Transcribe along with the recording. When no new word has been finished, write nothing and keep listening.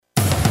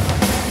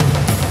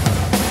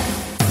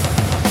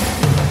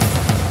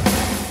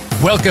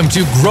Welcome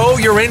to Grow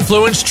Your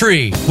Influence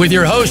Tree with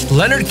your host,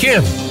 Leonard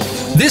Kim.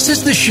 This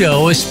is the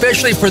show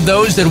especially for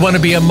those that want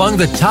to be among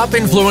the top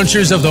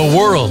influencers of the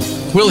world.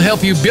 We'll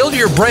help you build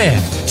your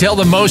brand, tell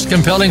the most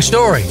compelling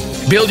story,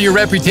 build your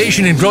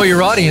reputation and grow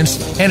your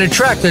audience, and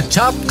attract the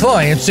top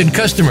clients and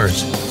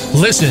customers.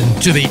 Listen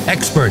to the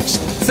experts.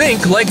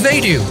 Think like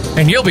they do,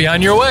 and you'll be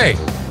on your way.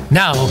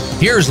 Now,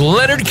 here's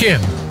Leonard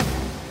Kim.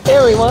 Hey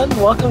everyone,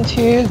 welcome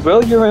to Grow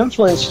Your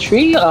Influence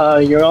Tree.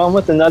 You're on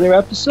with another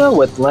episode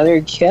with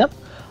Leonard Kim.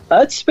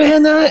 It's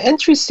been an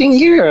interesting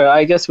year,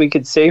 I guess we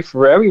could say,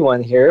 for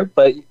everyone here.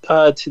 But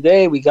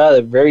today we got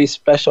a very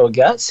special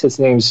guest. His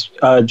name's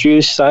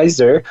Drew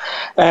Sizer.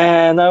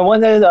 And I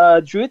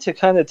wanted Drew to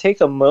kind of take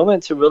a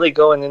moment to really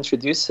go and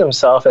introduce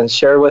himself and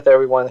share with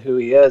everyone who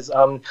he is.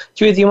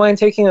 Drew, do you mind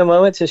taking a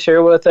moment to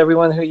share with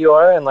everyone who you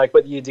are and like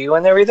what you do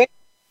and everything?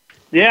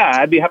 Yeah,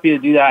 I'd be happy to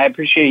do that. I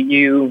appreciate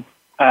you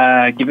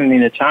giving me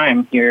the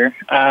time here.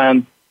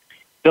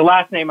 The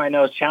last name I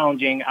know is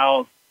challenging.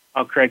 I'll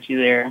correct you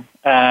there.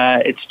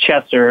 It's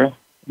Chesser,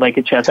 like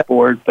a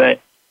chessboard, but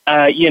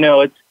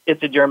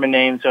it's a German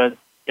name, so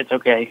it's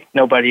okay.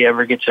 Nobody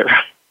ever gets it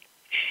right.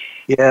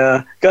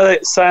 Yeah,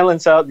 gotta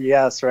silence out the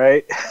S,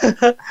 right?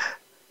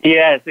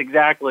 Yes,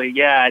 exactly.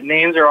 Yeah,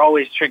 names are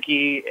always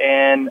tricky,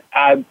 and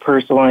I'm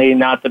personally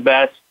not the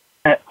best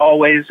at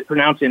always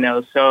pronouncing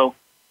those. So.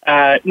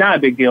 Not a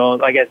big deal.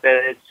 Like I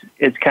said,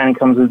 it's kind of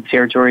comes with the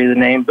territory of the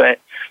name, but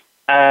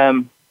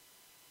I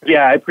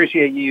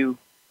appreciate you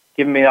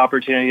giving me the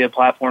opportunity, the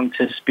platform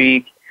to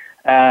speak.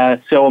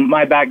 So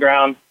my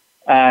background,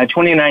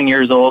 29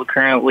 years old,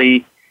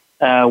 currently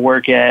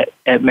work at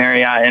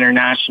Marriott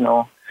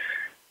International.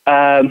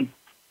 But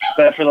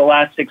for the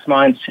last 6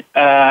 months,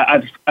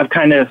 I've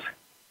kind of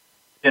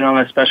been on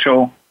a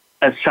special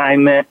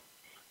assignment,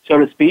 so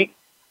to speak,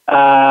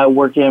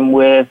 working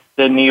with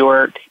the New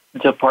York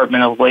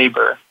Department of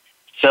Labor.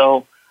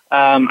 So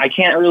I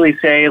can't really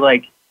say,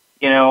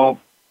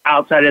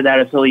 outside of that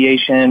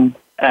affiliation,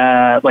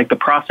 like the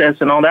process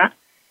and all that,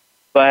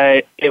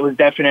 but it was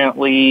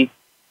definitely,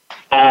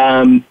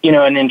 an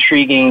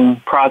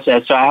intriguing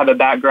process. So I have a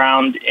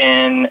background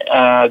in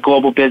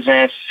global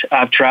business.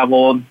 I've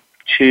traveled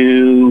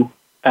to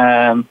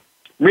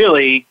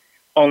really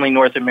only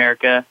North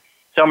America.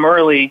 So I'm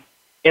early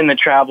in the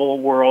travel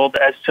world,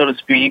 as so to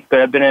speak,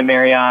 but I've been at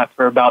Marriott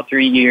for about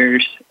 3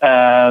 years.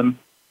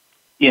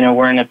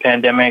 We're in a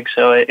pandemic,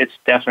 so it's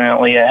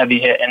definitely a heavy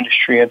hit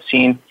industry. I've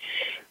seen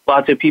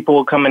lots of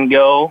people come and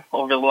go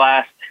over the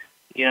last,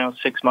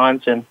 6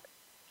 months, and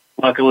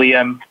luckily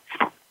I'm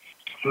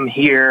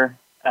here,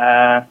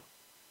 kind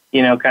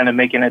of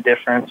making a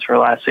difference for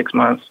the last 6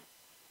 months.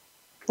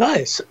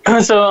 Nice.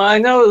 So I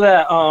know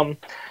that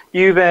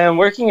you've been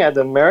working at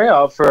the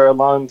Marriott for a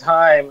long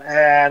time,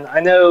 and I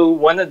know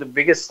one of the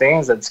biggest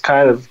things that's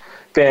kind of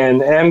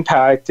been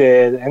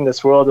impacted in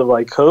this world of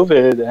like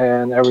COVID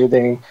and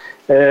everything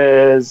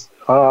is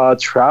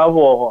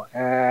travel.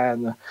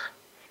 And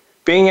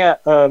being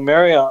at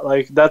Marriott,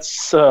 like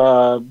that's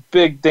a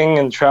big thing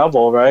in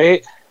travel,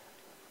 right?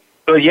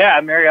 Well, yeah,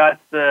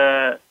 Marriott's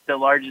the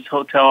largest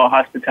hotel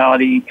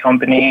hospitality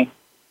company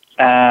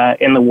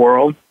in the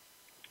world.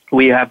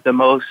 We have the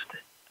most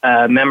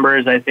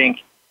members, I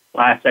think.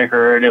 Last I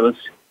heard, it was,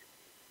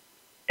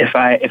 if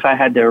I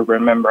had to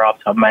remember off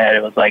the top of my head,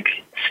 it was like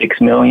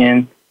 6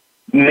 million,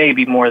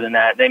 maybe more than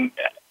that.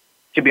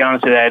 To be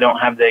honest with you, I don't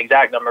have the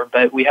exact number,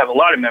 but we have a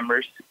lot of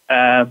members.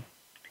 There's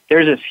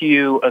a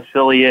few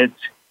affiliates,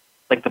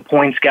 like the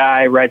Points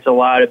guy writes a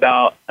lot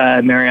about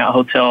Marriott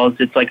hotels.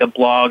 It's like a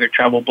blog or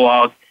travel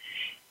blog.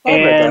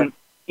 And,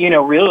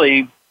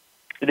 really,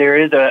 there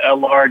is a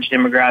large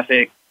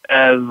demographic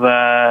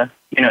of,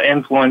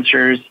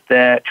 influencers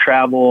that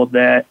travel,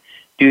 that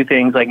do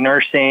things like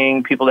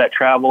nursing, people that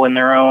travel in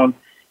their own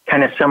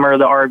kind of summer of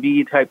the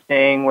RV type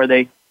thing where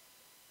they,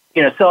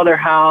 sell their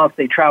house,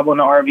 they travel in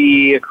an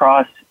RV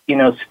across,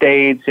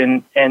 states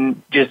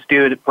and just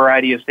do a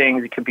variety of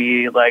things. It could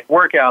be like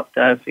workout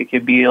stuff. It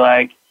could be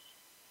like,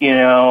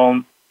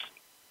 one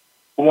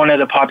of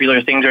the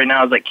popular things right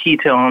now is like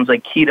ketones,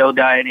 like keto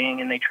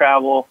dieting, and they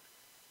travel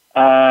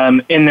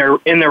in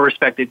their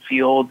respected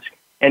fields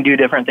and do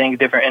different things,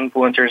 different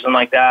influencers and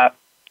like that.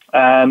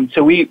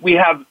 So we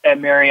have at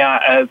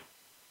Marriott,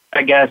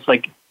 I guess,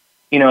 like,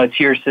 a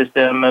tier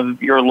system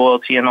of your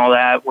loyalty and all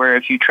that, where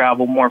if you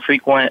travel more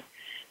frequent,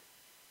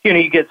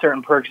 you get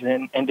certain perks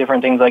and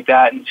different things like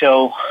that. And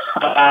so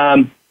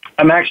I'm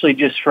actually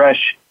just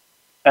fresh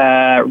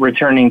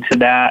returning to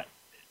that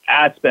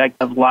aspect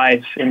of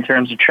life in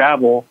terms of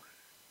travel.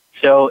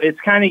 So it's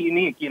kind of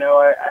unique.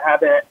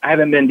 I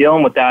haven't been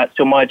dealing with that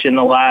so much in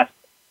the last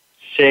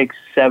 6,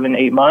 7,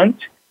 8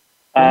 months.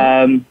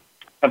 I've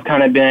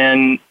kind of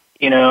been,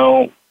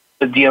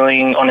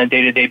 dealing on a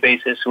day-to-day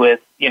basis with,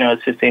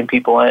 assisting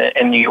people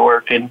in New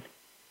York and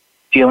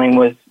dealing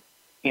with,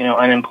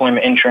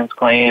 unemployment insurance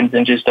claims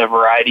and just a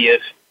variety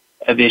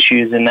of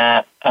issues in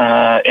that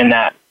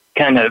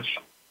kind of,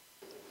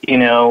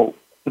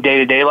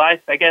 day-to-day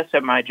life, I guess,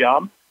 at my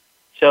job.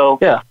 So,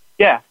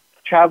 yeah,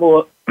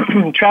 travel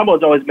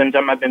has always been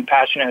something I've been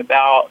passionate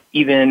about,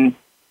 even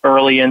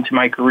early into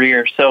my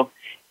career. So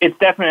it's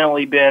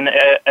definitely been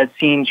a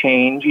scene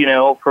change,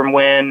 from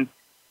when,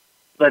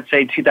 let's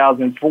say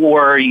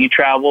 2004, you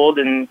traveled,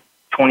 and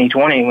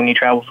 2020 when you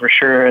travel for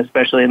sure,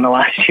 especially in the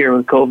last year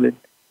with COVID.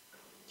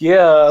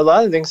 Yeah, a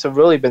lot of things have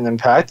really been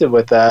impacted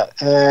with that.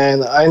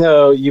 And I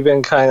know you've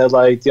been kind of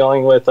like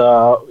dealing with,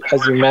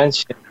 as you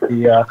mentioned,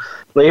 the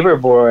labor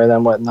board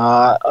and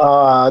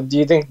whatnot. Do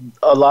you think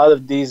a lot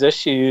of these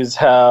issues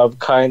have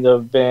kind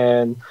of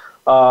been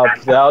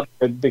put out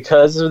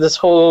because of this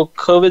whole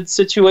COVID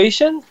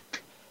situation?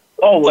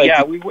 Oh, well,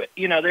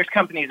 yeah. There's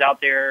companies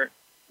out there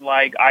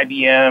like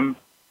IBM.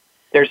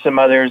 There's some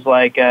others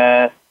like,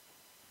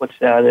 what's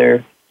the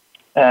other?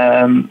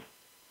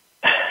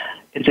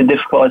 It's it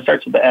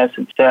starts with the S.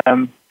 It's so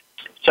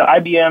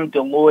IBM,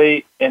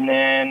 Deloitte, and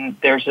then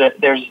there's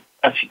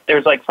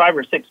like 5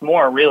 or 6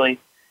 more really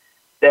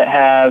that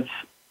have,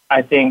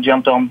 I think,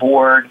 jumped on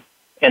board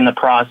in the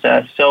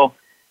process. So,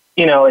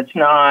 it's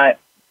not,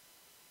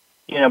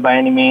 by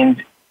any means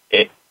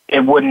it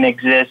wouldn't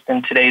exist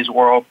in today's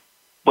world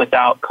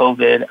without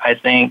COVID. I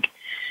think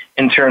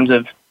in terms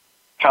of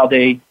how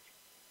they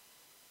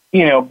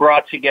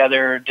brought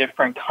together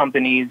different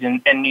companies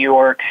in New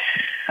York,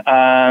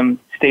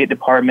 State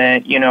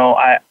Department.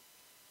 I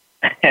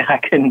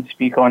couldn't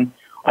speak on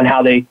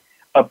how they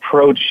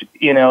approach,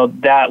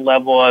 that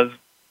level of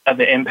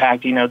the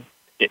impact,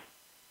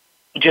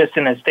 just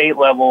in a state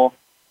level,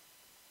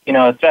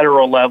 a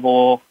federal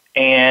level,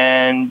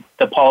 and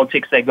the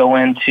politics that go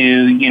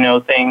into,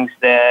 things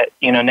that,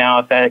 now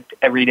affect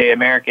everyday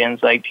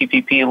Americans, like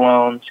PPP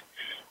loans,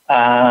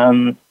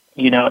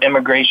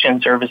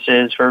 immigration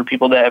services for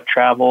people that have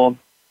traveled,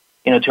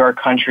 to our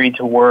country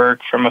to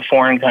work from a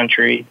foreign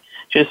country.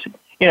 Just,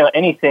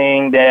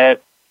 anything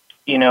that,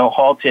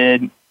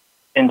 halted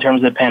in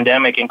terms of the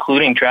pandemic,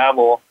 including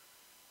travel.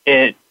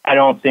 I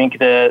don't think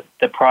the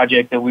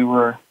project that we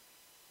were,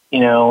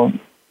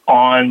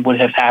 on would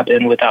have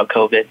happened without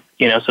COVID,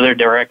 so they're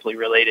directly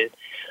related.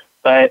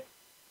 But,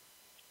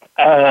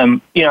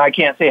 I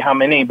can't say how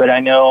many, but I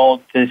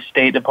know the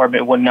State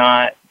Department would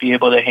not be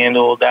able to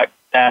handle that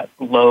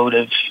load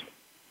of,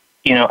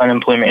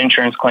 unemployment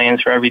insurance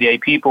claims for everyday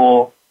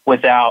people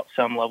without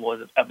some level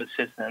of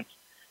assistance.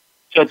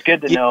 So it's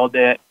good to know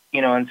that,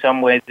 in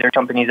some ways there are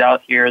companies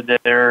out here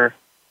that are,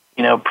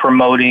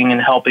 promoting and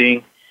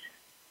helping,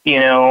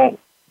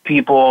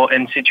 people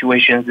in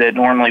situations that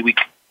normally we,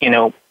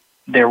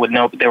 there would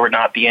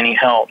not be any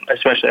help,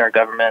 especially our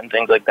government and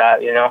things like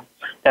that.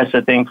 That's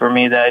the thing for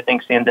me that I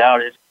think stands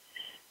out is,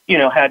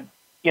 had,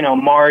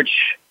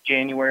 March,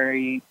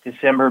 January,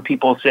 December,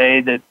 people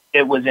say that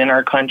it was in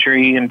our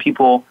country and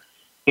people,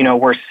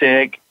 were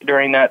sick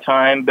during that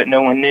time, but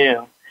no one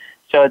knew.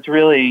 So it's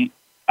really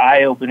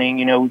eye-opening.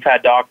 We've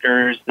had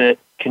doctors that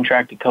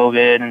contracted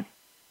COVID and,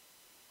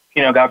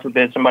 God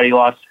forbid, somebody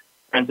lost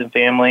friends and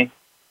family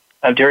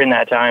during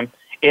that time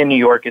in New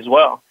York as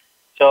well.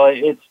 So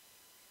it's,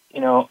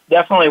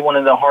 definitely one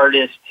of the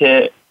hardest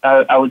to,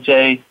 I would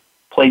say,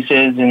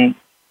 places, and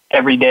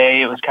every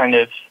day it was kind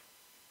of,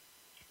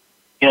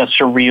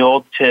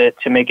 surreal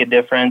to make a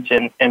difference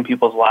in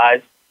people's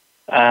lives,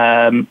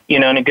 in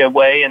a good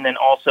way, and then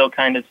also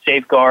kind of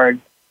safeguard,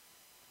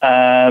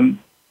 our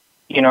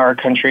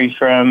country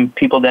from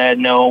people that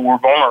were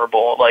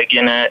vulnerable, like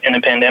in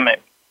a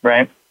pandemic,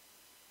 right?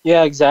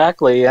 Yeah,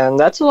 exactly, and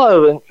that's a lot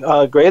of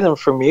great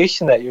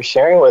information that you're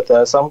sharing with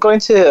us. We're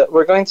going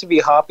to be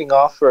hopping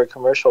off for a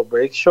commercial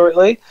break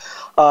shortly.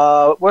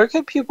 Where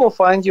can people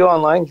find you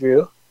online,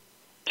 Drew?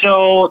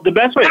 So the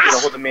best way to get a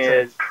hold of me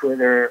is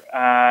Twitter.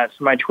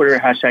 So my Twitter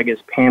hashtag is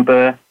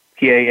Pampa,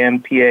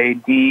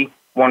 PAMPAD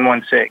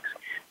 116.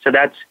 So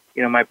that's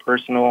my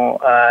personal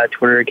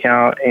Twitter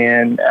account,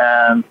 and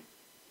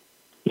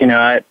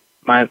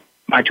my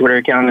Twitter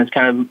account is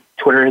kind of,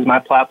 Twitter is my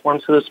platform,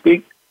 so to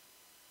speak.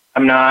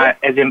 I'm not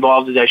as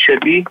involved as I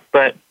should be,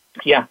 but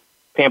yeah,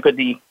 Pampa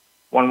D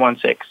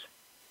 116.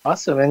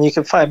 Awesome, and you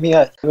can find me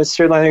at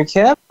Mr. Leonard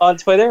Kim on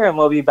Twitter, and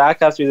we'll be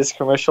back after this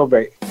commercial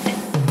break.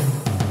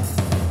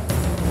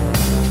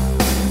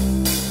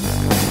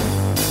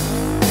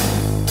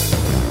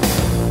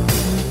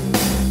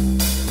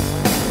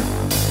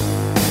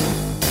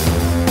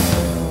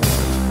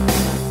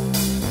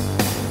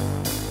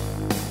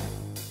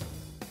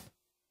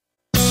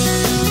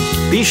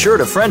 Be sure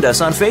to friend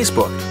us on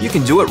Facebook. You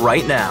can do it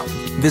right now.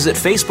 Visit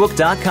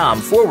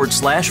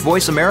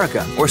facebook.com/Voice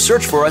America or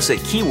search for us at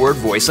keyword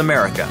Voice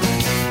America.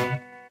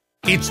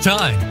 It's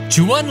time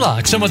to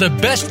unlock some of the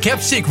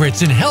best-kept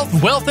secrets in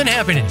health, wealth, and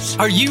happiness.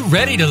 Are you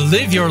ready to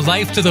live your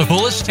life to the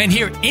fullest and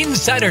hear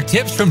insider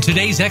tips from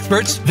today's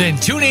experts? Then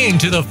tune in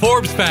to The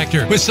Forbes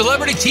Factor with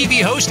celebrity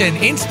TV host and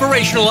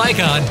inspirational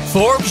icon,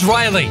 Forbes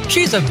Riley.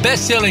 She's a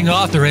best-selling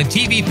author and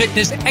TV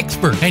fitness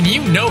expert, and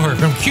you know her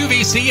from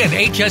QVC and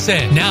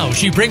HSN. Now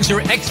she brings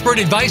her expert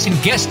advice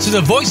and guests to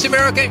the Voice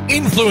America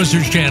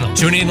Influencers channel.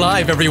 Tune in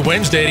live every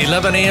Wednesday at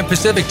 11 a.m.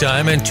 Pacific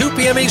Time and 2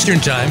 p.m. Eastern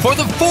Time for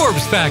The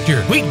Forbes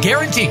Factor. We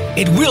guarantee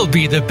it will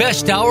be the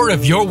best hour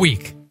of your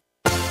week.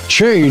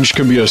 Change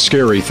can be a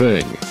scary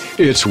thing.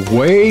 It's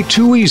way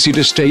too easy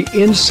to stay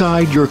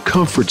inside your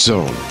comfort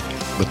zone.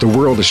 But the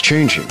world is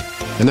changing,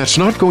 and that's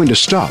not going to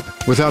stop.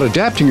 Without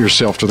adapting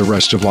yourself to the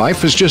rest of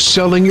life is just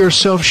selling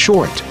yourself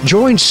short.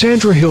 Join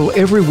Sandra Hill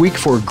every week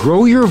for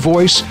Grow Your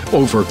Voice,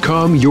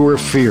 Overcome Your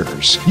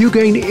Fears. You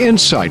gain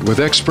insight with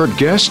expert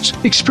guests,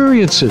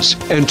 experiences,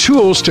 and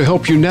tools to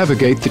help you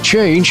navigate the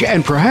change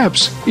and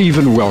perhaps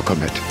even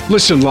welcome it.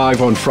 Listen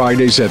live on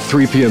Fridays at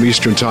 3 p.m.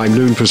 Eastern Time,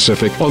 noon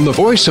Pacific, on the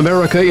Voice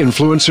America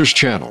Influencers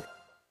channel.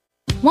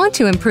 Want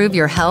to improve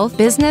your health,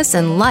 business,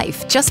 and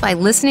life just by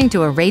listening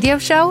to a radio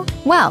show?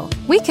 Well,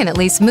 we can at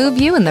least move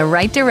you in the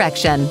right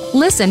direction.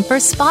 Listen for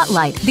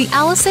Spotlight, the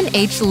Allison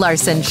H.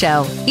 Larson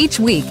Show. Each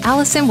week,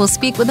 Allison will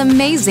speak with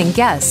amazing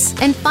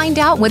guests and find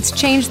out what's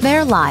changed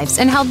their lives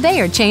and how they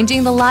are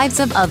changing the lives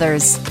of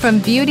others. From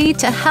beauty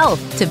to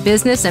health to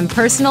business and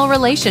personal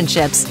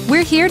relationships,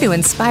 we're here to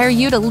inspire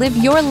you to live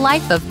your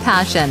life of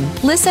passion.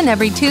 Listen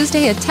every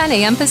Tuesday at 10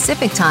 a.m.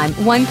 Pacific Time,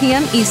 1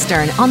 p.m.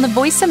 Eastern on the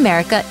Voice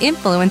America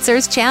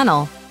Influencers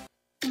channel.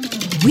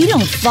 We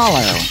don't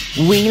follow,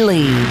 we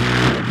lead.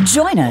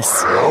 Join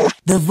us,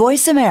 the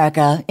Voice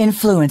America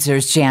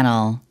Influencers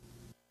channel.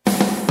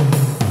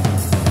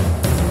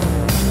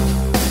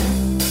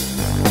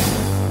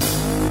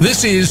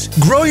 This is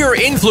Grow Your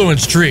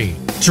Influence Tree.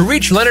 To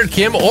reach Leonard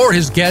Kim or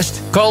his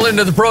guest, call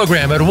into the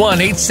program at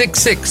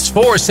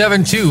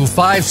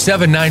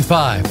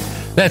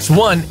 1-866-472-5795. That's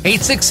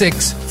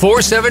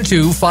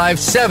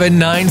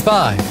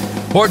 1-866-472-5795.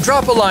 Or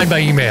drop a line by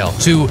email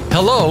to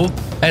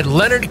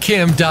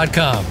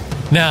hello@leonardkim.com.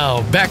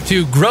 Now, back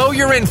to Grow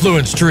Your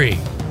Influence Tree.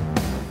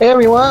 Hey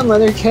everyone,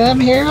 Leonard Kim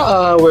here.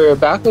 We're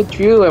back with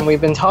Drew, and we've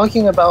been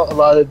talking about a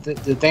lot of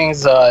the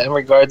things in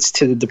regards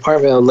to the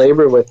Department of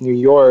Labor with New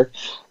York.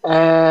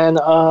 And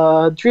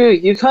Drew,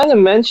 you kind of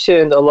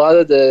mentioned a lot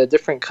of the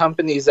different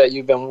companies that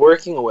you've been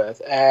working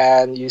with,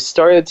 and you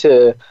started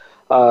to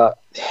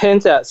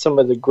hint at some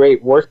of the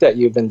great work that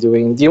you've been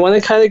doing. Do you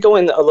want to kind of go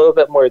in a little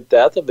bit more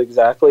depth of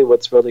exactly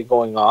what's really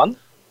going on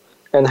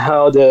and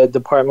how the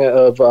Department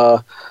of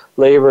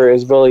Labor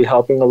is really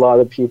helping a lot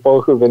of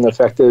people who've been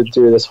affected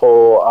through this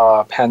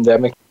whole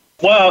pandemic?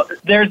 Well,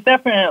 there's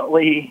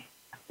definitely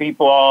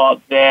people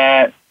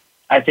that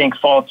I think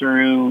fall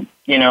through,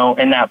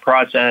 in that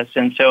process.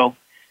 And so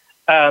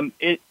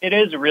it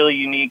is a really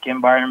unique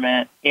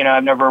environment.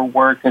 I've never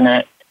worked in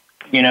it,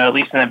 at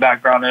least in the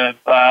background of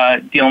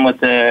dealing with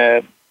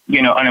the,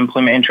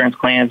 unemployment insurance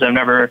claims. I've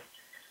never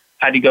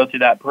had to go through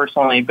that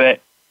personally. But,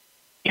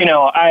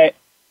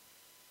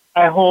 I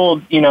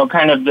hold,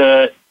 kind of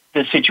the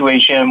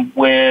situation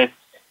with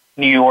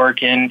New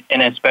York in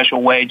a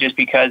special way, just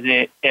because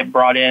it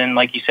brought in,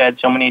 like you said,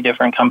 so many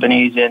different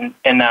companies in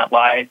that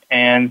light.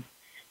 And,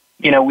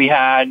 we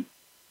had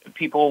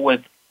people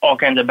with all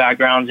kinds of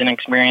backgrounds and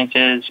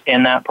experiences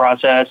in that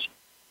process.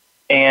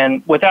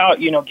 And without,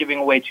 giving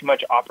away too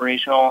much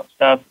operational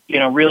stuff,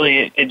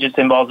 really it just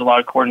involves a lot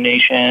of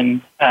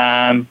coordination.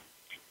 Half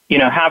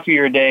of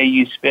your day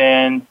you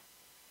spend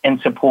in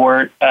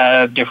support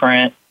of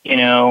different,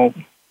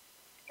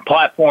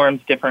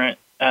 platforms, different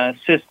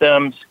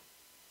systems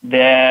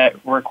that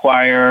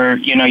require,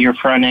 your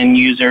front-end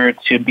user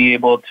to be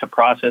able to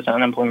process an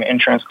unemployment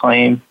insurance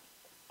claim,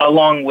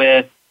 along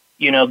with,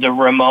 the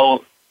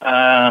remote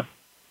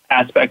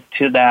aspect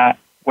to that,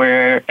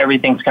 where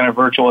everything's kind of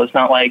virtual. It's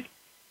not like,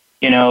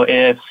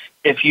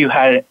 if you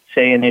had,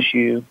 say, an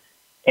issue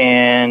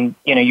and,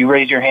 you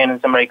raise your hand and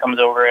somebody comes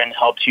over and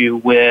helps you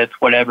with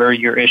whatever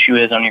your issue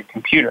is on your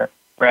computer,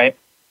 right?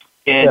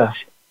 It's,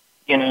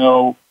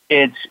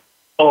 it's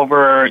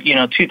over,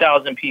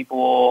 2,000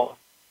 people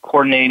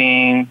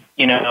coordinating,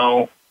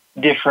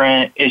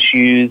 different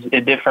issues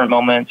at different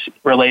moments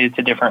related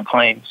to different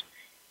claims.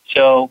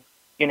 So,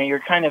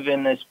 you're kind of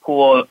in this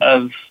pool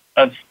of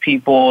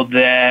people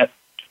that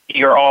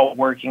you're all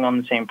working on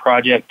the same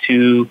project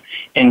to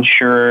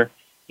ensure,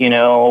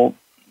 the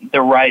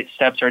right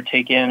steps are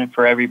taken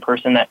for every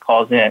person that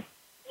calls in.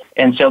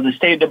 And so the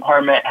State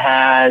Department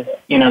has,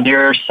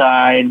 their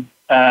side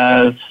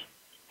of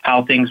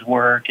how things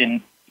work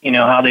and,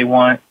 how they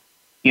want,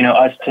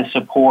 us to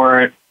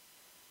support,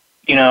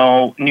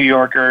 New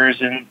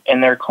Yorkers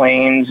and their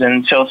claims.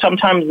 And so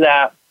sometimes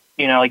that,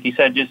 like you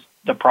said, just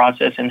the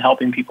process and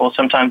helping people,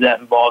 sometimes that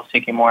involves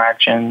taking more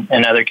action.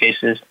 In other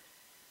cases,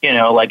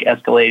 like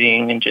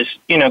escalating and just,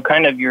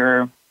 kind of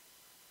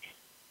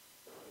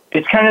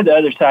it's kind of the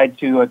other side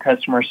to a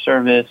customer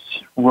service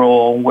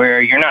role where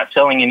you're not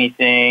selling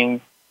anything,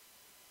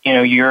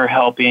 you're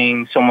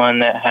helping someone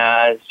that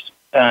has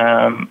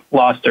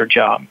lost their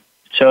job.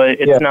 So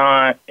it's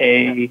not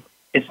a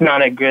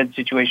good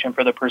situation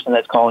for the person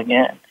that's calling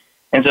in.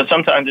 And so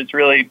sometimes it's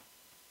really,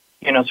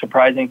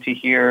 surprising to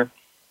hear,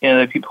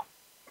 that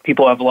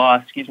people have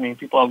lost,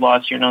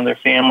 their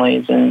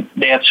families, and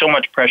they have so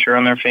much pressure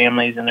on their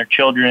families and their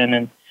children.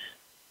 And,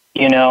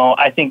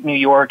 I think New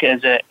York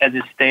as a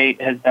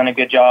state has done a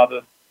good job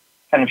of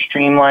kind of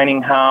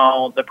streamlining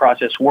how the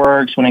process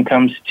works when it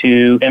comes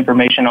to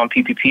information on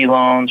PPP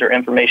loans or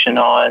information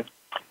on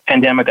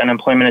pandemic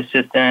unemployment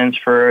assistance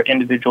for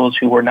individuals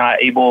who were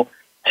not able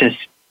to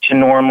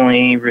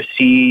normally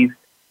receive,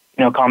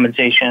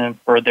 compensation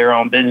for their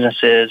own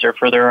businesses or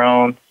for their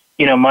own,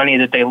 money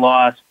that they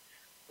lost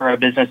for a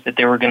business that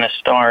they were going to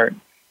start.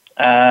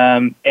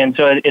 And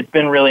so it's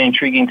been really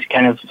intriguing to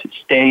kind of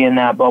stay in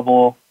that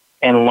bubble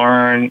and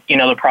learn,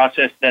 the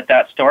process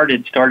that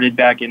started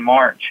back in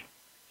March.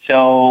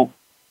 So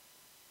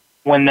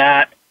when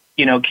that,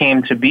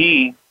 came to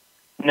be,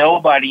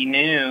 nobody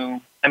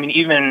knew. I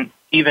mean,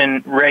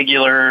 even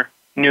regular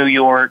New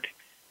York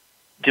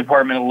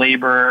Department of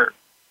Labor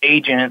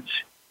agents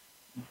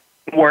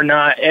were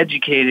not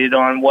educated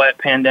on what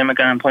pandemic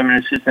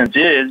unemployment assistance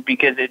is,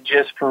 because it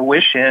just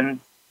fruition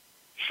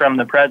from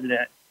the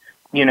president.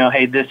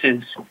 Hey, this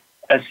is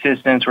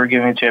assistance we're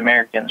giving to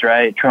Americans,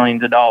 right?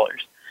 Trillions of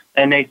dollars.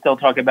 And they still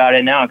talk about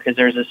it now because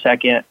there's a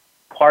second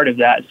part of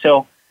that.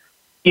 So,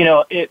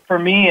 for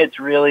me, it's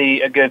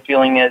really a good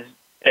feeling as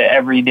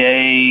every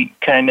day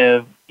kind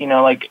of,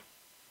 like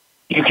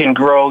you can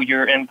grow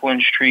your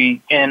influence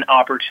tree in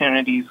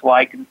opportunities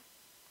like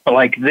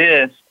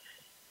this,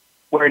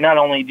 where not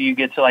only do you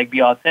get to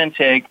be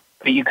authentic,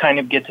 but you kind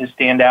of get to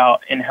stand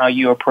out in how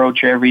you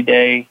approach your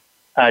everyday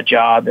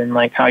job and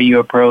how you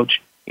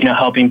approach,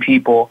 helping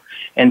people.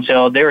 And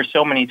so there were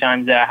so many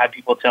times that I had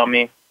people tell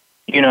me,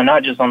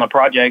 not just on the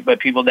project, but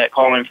people that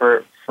call in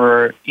for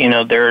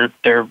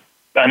their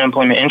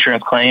unemployment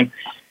insurance claim,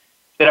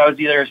 that I was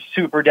either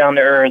super down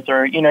to earth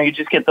or, you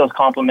just get those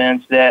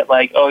compliments that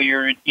oh,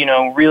 you're,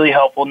 really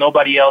helpful.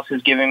 Nobody else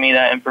is giving me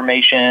that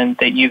information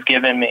that you've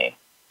given me.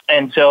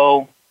 And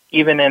so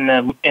even in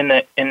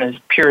the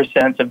pure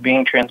sense of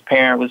being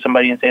transparent with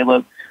somebody and say,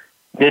 look,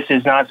 this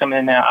is not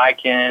something that I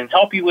can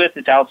help you with.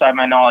 It's outside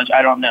my knowledge.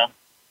 I don't know.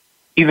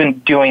 Even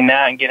doing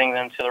that and getting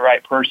them to the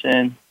right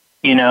person,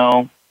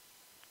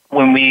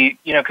 when we,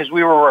 because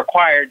we were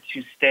required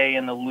to stay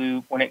in the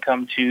loop when it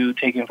comes to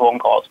taking phone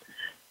calls.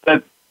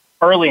 But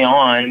early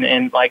on,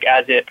 and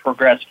as it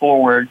progressed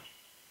forward,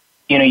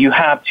 you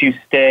have to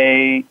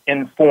stay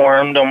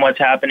informed on what's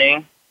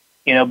happening,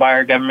 by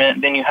our government.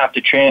 Then you have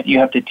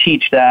to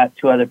teach that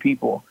to other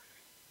people.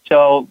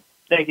 So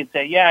they could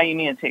say, yeah, you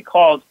need to take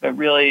calls, but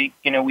really,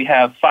 we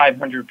have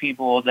 500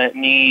 people that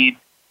need,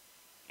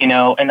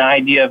 an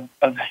idea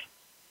of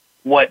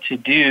what to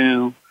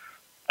do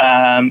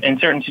in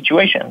certain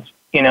situations,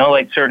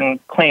 certain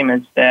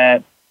claimants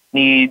that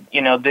need,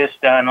 this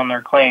done on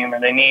their claim, or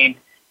they need,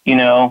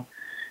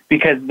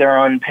 because they're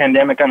on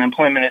pandemic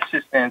unemployment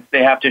assistance,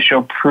 they have to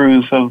show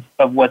proof of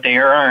what they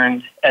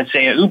earned as,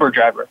 say, an Uber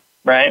driver,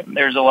 right?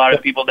 There's a lot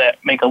of people that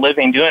make a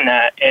living doing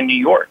that in New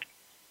York.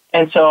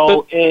 And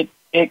so it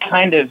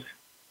kind of,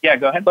 yeah,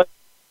 go ahead.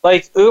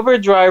 Uber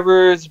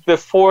drivers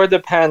before the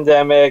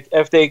pandemic,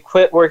 if they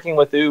quit working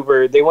with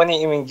Uber, they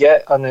wouldn't even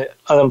get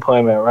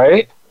unemployment,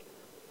 right?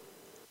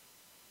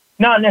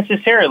 Not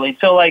necessarily.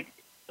 So like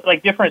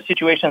different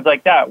situations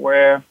like that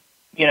where,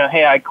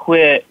 hey, I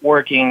quit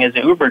working as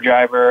an Uber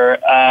driver.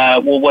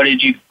 Well, what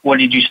did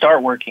you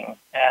start working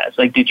as?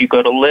 Did you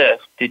go to Lyft?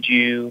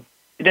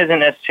 It doesn't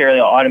necessarily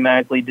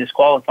automatically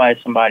disqualify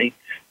somebody.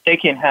 They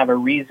can have a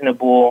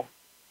reasonable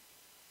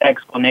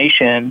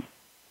explanation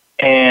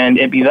and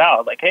it'd be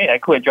valid. Hey, I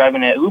quit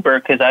driving at Uber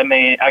because I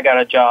got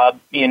a job,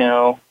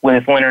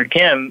 with Leonard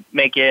Kim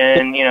making,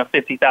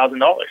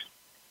 $50,000.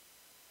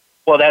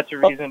 Well, that's a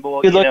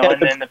reasonable, and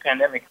then the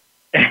pandemic.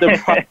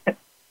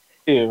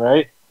 Too,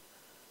 right?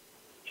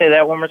 Say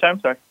that one more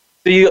time, sorry.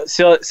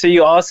 So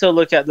you also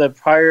look at the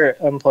prior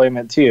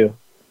employment too.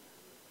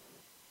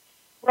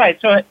 Right.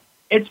 So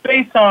it's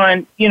based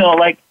on,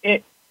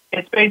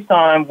 it's based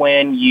on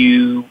when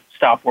you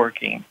stop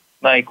working.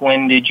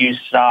 When did you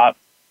stop?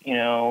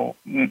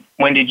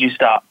 When did you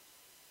stop?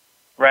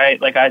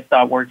 Right? I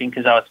stopped working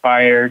because I was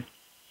fired,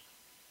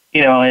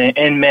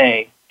 in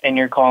May, and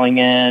you're calling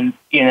in,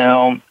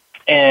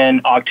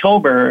 in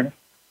October,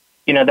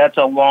 that's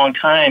a long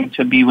time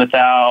to be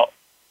without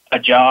a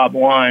job,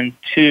 one.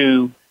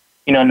 Two,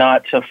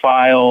 not to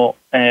file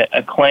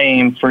a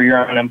claim for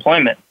your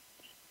unemployment.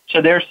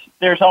 So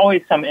there's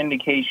always some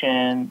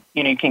indication,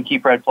 you can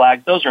keep red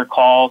flags. Those are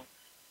calls,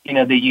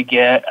 that you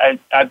get.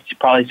 I'd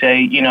probably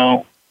say,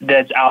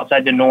 that's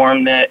outside the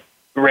norm, that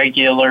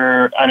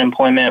regular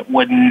unemployment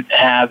wouldn't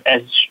have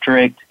as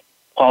strict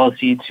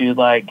policy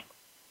to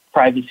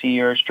privacy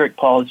or strict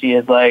policy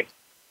as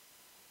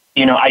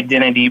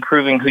identity,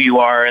 proving who you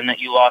are and that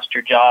you lost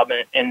your job.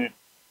 And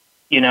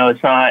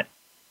it's not,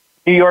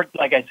 New York,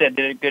 like I said,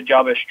 did a good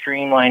job of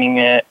streamlining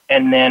it.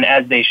 And then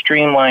as they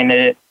streamline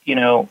it,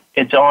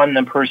 it's on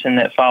the person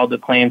that filed the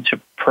claim to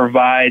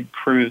provide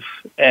proof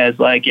as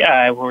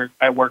I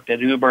worked at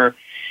Uber.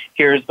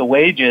 Here's the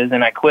wages,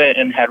 and I quit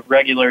and had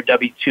regular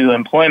W-2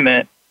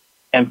 employment.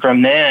 And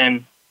from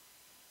then,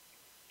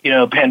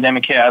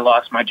 pandemic hit, I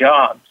lost my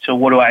job. So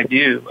what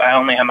do? I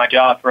only have my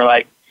job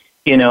for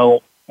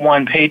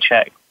one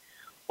paycheck.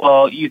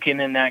 Well, you can,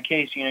 in that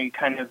case, you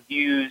kind of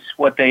use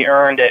what they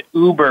earned at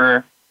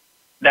Uber.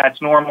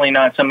 That's normally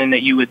not something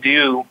that you would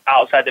do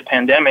outside the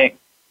pandemic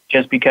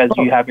just because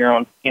you have your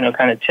own,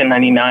 kind of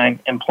 1099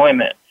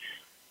 employment.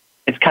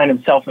 it's kind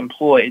of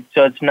self-employed.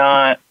 So it's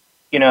not,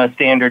 a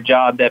standard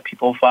job that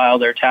people file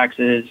their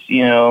taxes,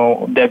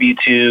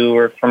 W-2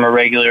 or from a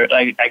regular,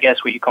 I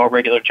guess what you call a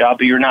regular job,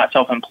 but you're not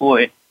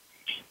self-employed.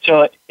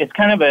 So it's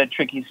kind of a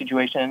tricky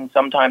situation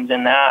sometimes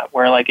in that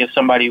where, like, if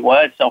somebody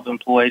was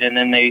self-employed and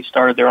then they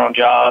started their own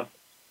job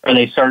or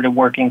they started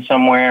working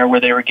somewhere where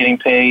they were getting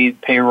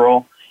paid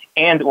payroll,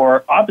 and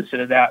or opposite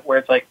of that where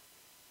it's like,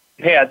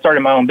 hey, I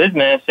started my own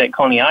business at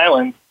Coney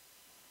Island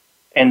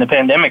and the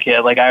pandemic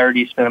hit. Like, I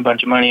already spent a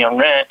bunch of money on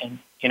rent and,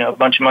 a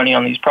bunch of money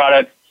on these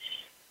products,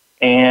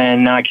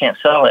 and now I can't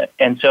sell it.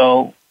 And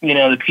so, the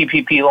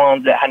PPP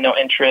loans that had no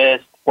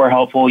interest were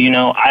helpful.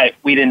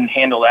 We didn't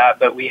handle that,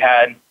 but we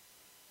had,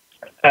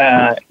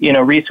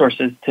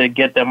 resources to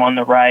get them on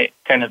the right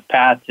kind of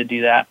path to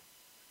do that.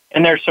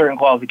 And there are certain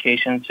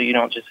qualifications, so you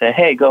don't just say,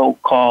 hey, go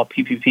call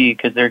PPP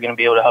because they're going to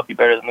be able to help you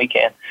better than we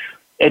can.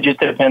 It just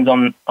depends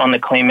on the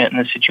claimant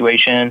and the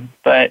situation.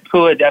 But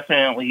PUA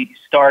definitely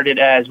started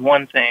as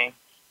one thing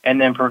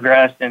and then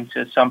progressed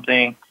into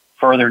something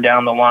further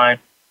down the line.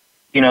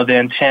 The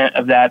intent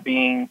of that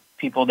being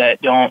people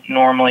that don't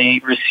normally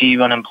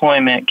receive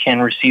unemployment can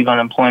receive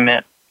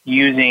unemployment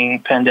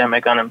using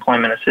pandemic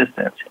unemployment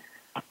assistance.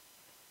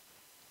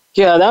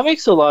 Yeah, that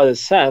makes a lot of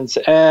sense.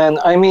 And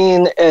I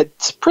mean,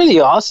 it's pretty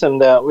awesome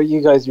that what you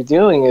guys are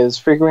doing is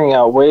figuring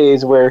out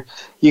ways where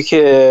you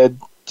could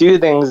do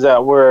things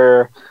that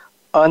were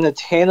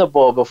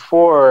unattainable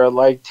before,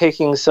 like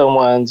taking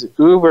someone's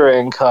Uber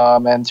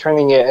income and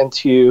turning it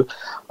into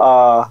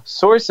a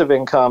source of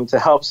income to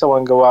help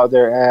someone go out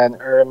there and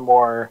earn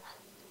more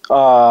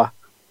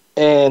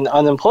in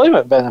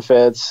unemployment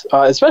benefits,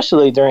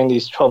 especially during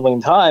these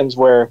troubling times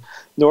where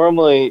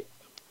normally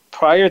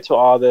prior to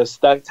all this,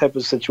 that type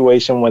of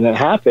situation wouldn't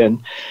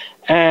happen.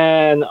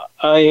 And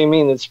I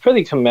mean, it's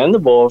pretty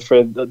commendable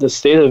for the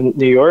state of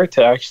New York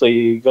to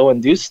actually go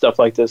and do stuff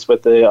like this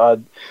with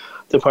the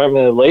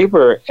Department of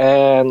Labor.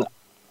 And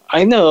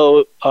I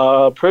know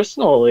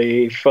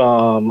personally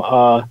from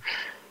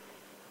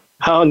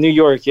how New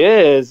York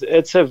is,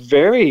 it's a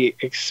very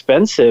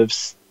expensive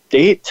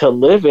state to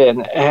live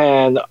in.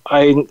 And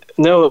I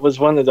know it was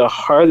one of the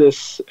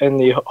hardest in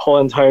the whole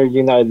entire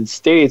United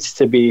States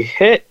to be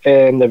hit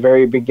in the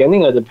very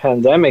beginning of the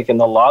pandemic.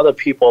 And a lot of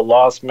people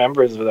lost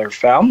members of their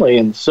family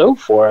and so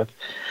forth.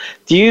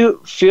 Do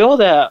you feel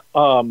that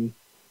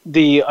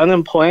the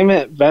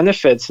unemployment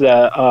benefits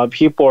that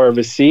people are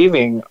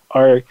receiving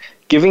are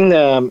giving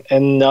them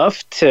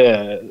enough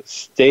to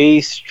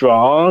stay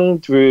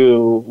strong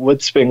through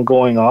what's been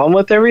going on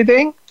with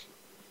everything?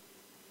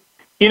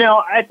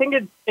 I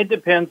think it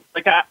depends.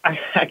 Like,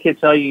 I could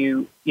tell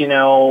you,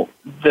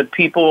 the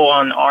people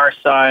on our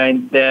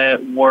side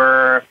that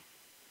were,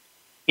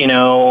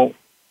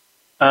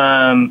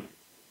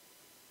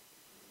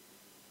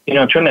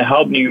 trying to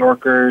help New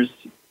Yorkers,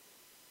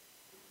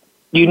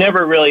 you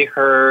never really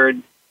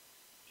heard,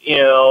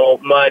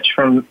 much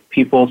from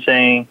people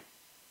saying,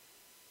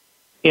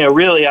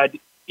 really, I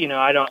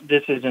don't,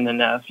 this isn't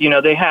enough.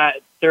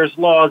 There's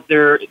laws,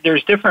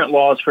 there's different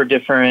laws for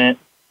different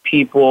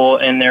people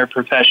and their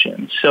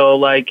professions. So,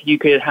 like, you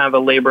could have a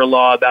labor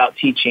law about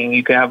teaching.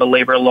 You could have a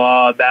labor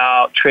law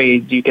about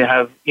trades. You could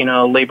have,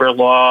 labor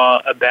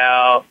law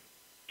about,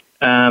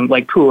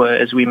 like PUA,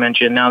 as we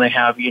mentioned. Now they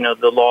have,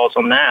 the laws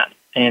on that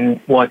and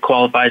what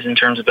qualifies in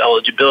terms of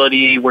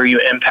eligibility. Were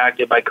you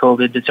impacted by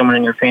COVID? Did someone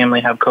in your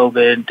family have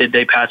COVID? Did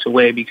they pass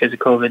away because of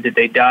COVID? Did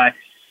they die?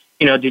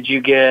 Did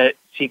you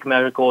seek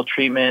medical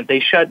treatment?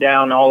 They shut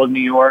down all of New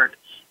York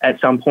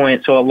at some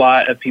point. So a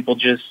lot of people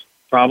just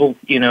probably,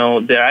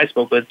 that I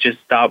spoke with just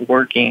stopped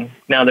working.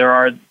 Now there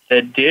are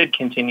that did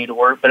continue to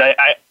work, but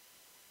I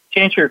to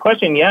answer your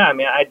question, yeah, I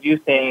mean, I do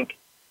think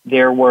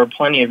there were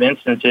plenty of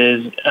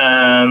instances.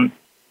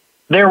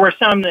 There were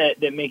some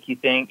that make you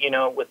think,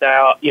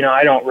 without,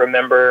 I don't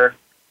remember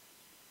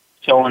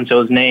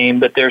so-and-so's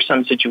name, but there's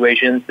some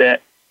situations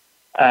that,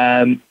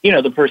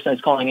 the person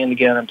that's calling in to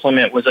get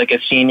unemployment was like a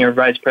senior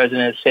vice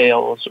president of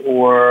sales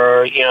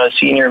or, a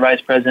senior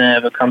vice president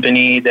of a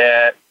company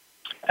that,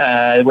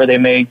 where they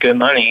made good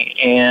money.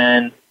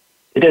 And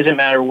it doesn't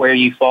matter where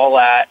you fall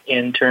at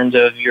in terms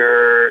of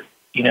your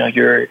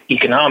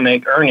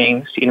economic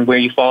earnings, where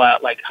you fall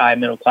out, like high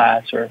middle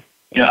class or,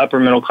 upper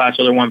middle class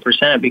or the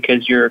 1%,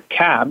 because you're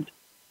capped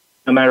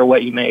no matter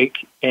what you make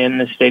in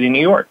the state of New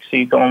York. So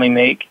you can only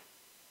make,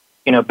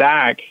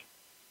 back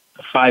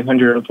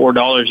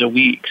 $504 a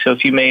week. So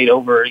if you made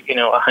over,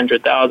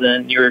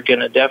 $100,000, you're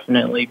going to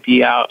definitely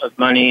be out of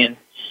money and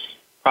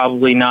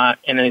probably not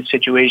in a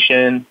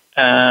situation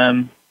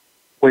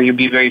where you'd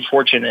be very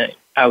fortunate,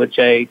 I would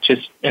say,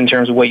 just in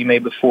terms of what you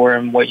made before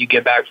and what you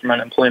get back from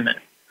unemployment.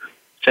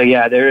 So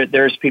yeah,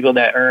 there's people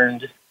that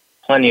earned,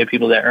 plenty of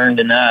people that earned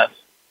enough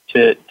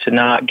to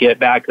not get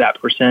back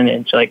that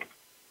percentage, like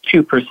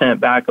 2%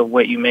 back of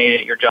what you made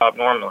at your job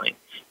normally.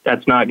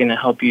 That's not going to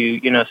help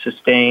you,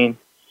 sustain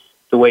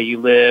the way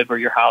you live or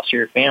your house or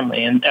your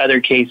family. In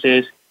other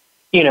cases,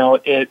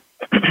 it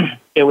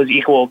it was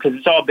equal because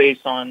it's all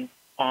based on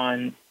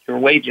your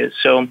wages.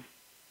 So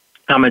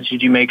how much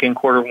did you make in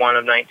quarter 1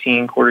 of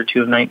 19, quarter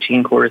 2 of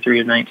 19, quarter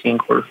 3 of 19,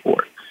 quarter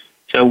 4.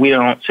 So we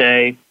don't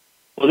say,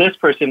 well, this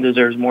person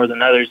deserves more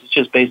than others. It's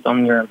just based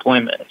on your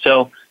employment.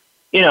 So,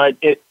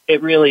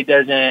 it really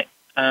doesn't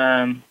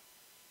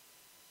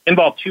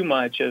involve too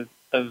much of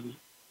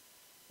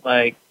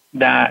like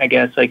that. I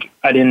guess like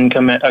I didn't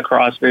come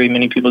across very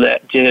many people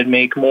that did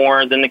make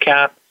more than the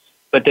cap,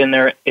 but then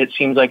it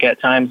seems like at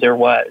times there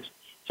was.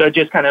 So it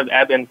just kind of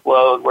ebb and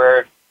flowed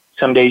where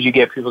some days you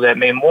get people that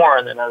made more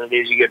and then other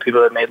days you get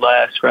people that made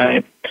less,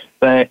 right?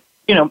 But,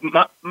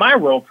 my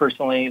role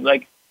personally,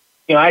 like,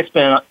 I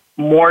spent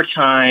more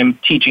time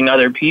teaching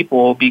other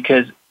people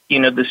because,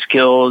 the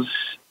skills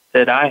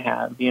that I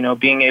have,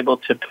 being able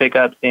to pick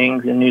up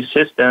things in new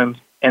systems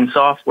and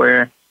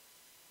software,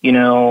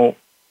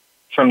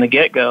 from the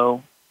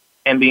get-go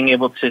and being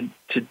able to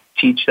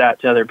teach that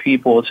to other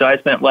people. So I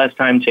spent less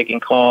time taking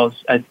calls,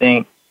 I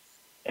think,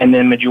 and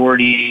then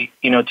majority,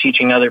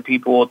 teaching other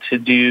people to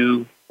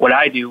do what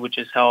I do, which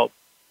is help.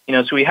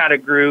 So we had a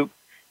group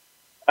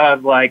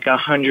of like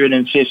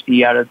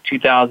 150 out of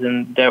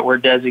 2,000 that were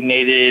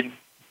designated,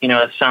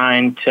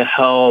 assigned to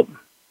help,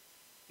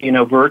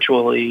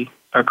 virtually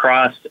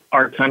across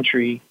our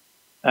country,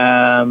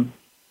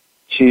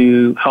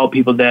 to help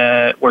people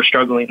that were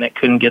struggling, that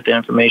couldn't get the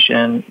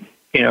information,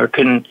 or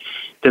couldn't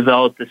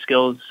develop the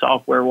skills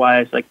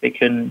software-wise, like they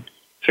couldn't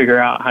figure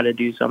out how to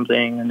do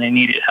something and they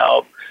needed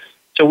help.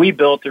 So we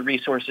built the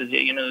resources,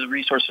 the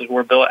resources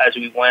were built as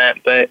we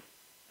went. But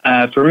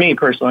for me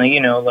personally,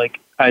 like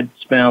I'd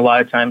spend a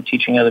lot of time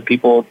teaching other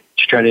people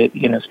to try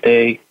to,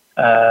 stay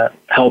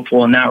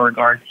helpful in that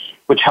regard,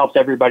 which helps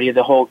everybody as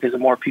a whole because the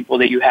more people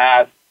that you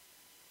have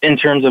in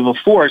terms of a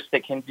force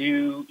that can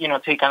do,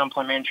 take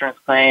unemployment insurance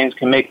claims,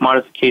 can make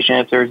modification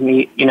if there's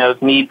need,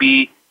 if need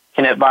be,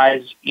 can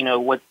advise,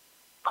 what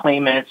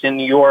claimants in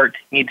New York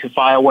need to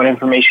file, what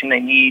information they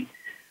need,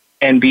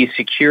 and be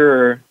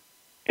secure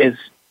is,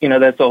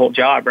 that's the whole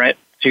job, right?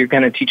 So you're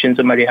kind of teaching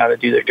somebody how to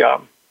do their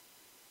job.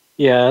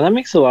 Yeah, that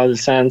makes a lot of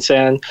sense.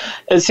 And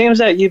it seems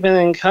that you've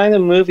been kind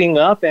of moving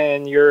up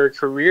in your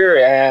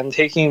career and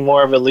taking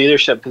more of a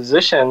leadership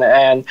position.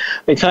 And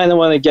we kind of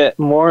want to get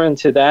more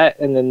into that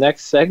in the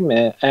next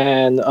segment.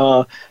 And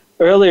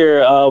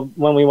earlier,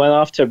 when we went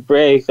off to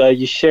break,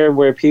 you shared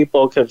where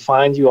people could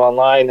find you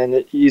online.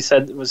 And you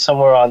said it was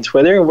somewhere on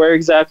Twitter. Where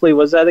exactly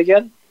was that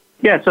again?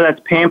 Yeah, so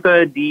that's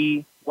Pampa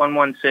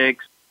D116.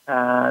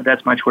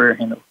 That's my Twitter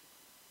handle.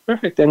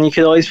 Perfect. And you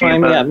can always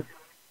find me at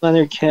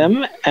Leonard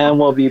Kim, and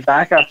we'll be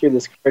back after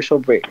this commercial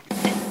break.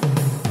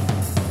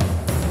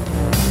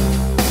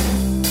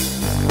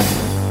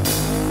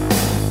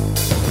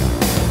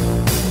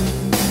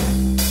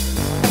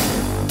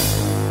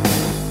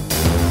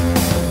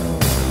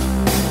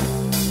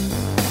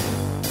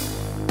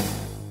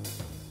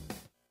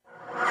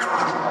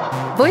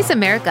 Voice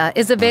America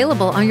is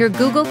available on your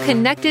Google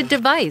connected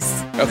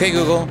device. Okay,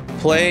 Google,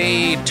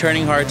 play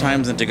Turning Hard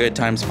Times into Good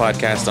Times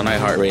podcast on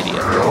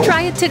iHeartRadio.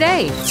 Try it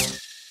today.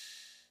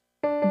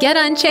 Get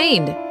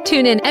Unchained.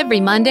 Tune in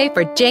every Monday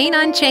for Jane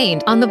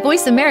Unchained on the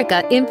Voice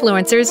America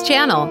Influencers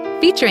channel,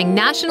 featuring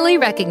nationally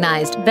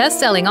recognized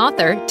best-selling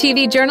author,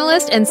 TV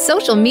journalist, and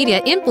social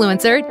media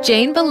influencer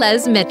Jane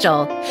Velez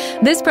Mitchell.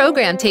 This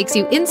program takes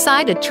you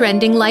inside a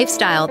trending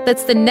lifestyle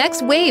that's the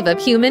next wave of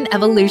human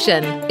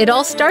evolution. It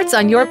all starts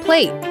on your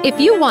plate.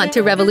 If you want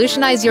to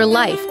revolutionize your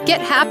life,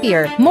 get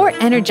happier, more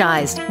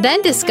energized,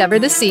 then discover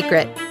the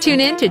secret. Tune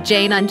in to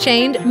Jane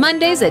Unchained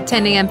Mondays at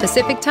 10 a.m.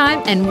 Pacific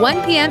Time and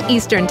 1 p.m.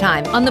 Eastern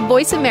Time on the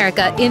Voice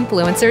America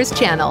Influencers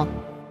channel.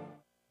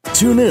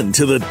 Tune in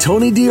to the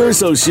Tony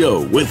D'Urso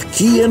Show with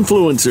key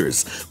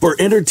influencers for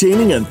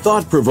entertaining and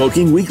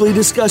thought-provoking weekly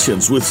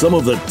discussions with some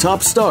of the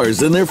top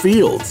stars in their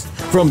fields.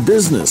 From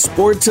business,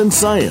 sports, and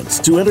science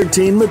to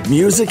entertainment,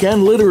 music,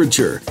 and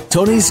literature,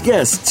 Tony's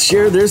guests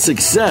share their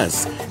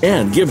success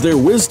and give their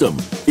wisdom.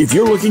 If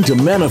you're looking to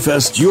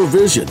manifest your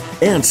vision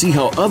and see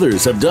how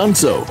others have done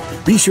so,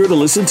 be sure to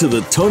listen to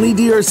the Tony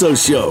D'Urso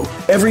Show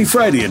every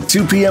Friday at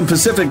 2 p.m.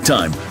 Pacific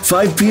Time,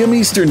 5 p.m.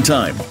 Eastern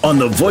Time on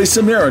the Voice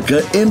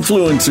America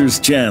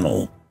Influencers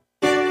channel.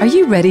 Are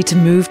you ready to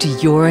move to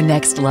your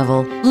next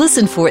level?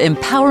 Listen for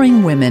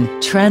Empowering Women,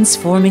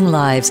 Transforming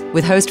Lives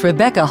with host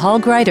Rebecca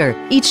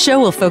Hall-Greider. Each show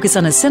will focus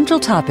on a central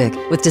topic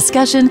with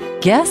discussion,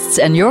 guests,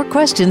 and your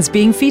questions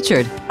being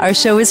featured. Our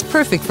show is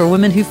perfect for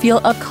women who feel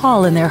a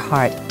call in their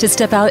heart to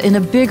step out in a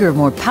bigger,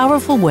 more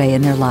powerful way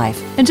in their life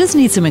and just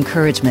need some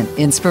encouragement,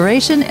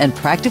 inspiration, and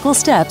practical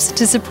steps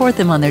to support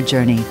them on their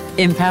journey.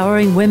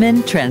 Empowering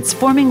Women,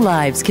 Transforming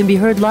Lives can be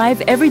heard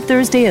live every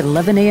Thursday at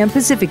 11 a.m.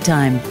 Pacific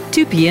Time,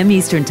 2 p.m.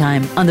 Eastern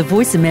Time on the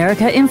Voice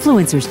America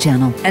Influencers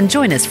channel. And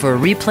join us for a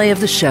replay of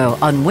the show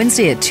on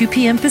Wednesday at 2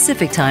 p.m.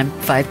 Pacific Time,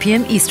 5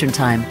 p.m. Eastern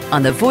Time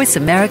on the Voice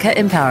America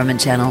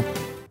Empowerment channel.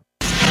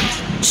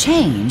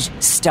 Change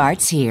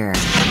starts here.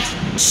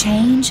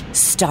 Change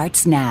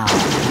starts now.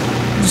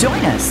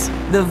 Join us,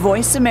 the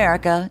Voice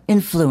America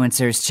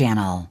Influencers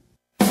channel.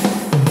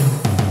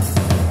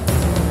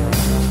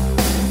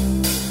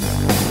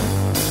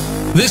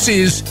 This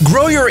is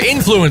Grow Your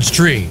Influence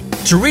Tree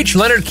To reach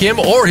Leonard Kim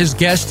or his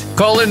guest,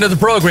 call into the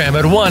program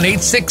at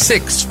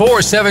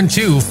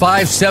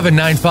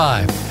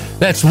 1-866-472-5795.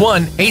 That's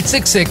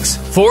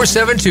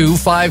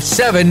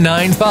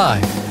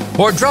 1-866-472-5795.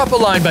 Or drop a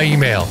line by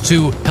email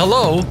to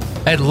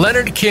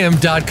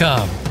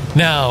hello@leonardkim.com.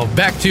 Now,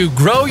 back to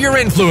Grow Your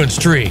Influence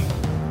Tree.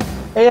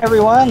 Hey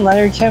everyone,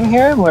 Leonard Kim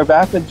here, and we're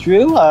back with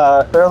Drew.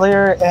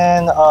 Earlier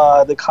in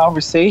the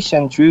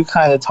conversation, Drew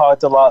kind of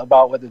talked a lot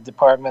about what the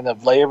Department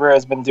of Labor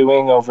has been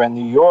doing over in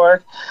New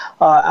York.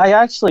 I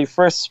actually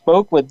first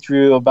spoke with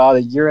Drew about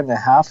 1.5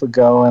 years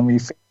ago, and we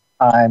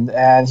FaceTimed,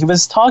 and he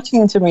was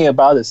talking to me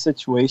about a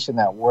situation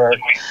at work,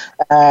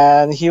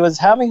 and he was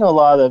having a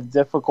lot of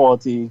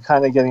difficulty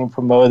kind of getting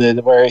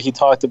promoted, where he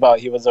talked about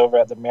he was over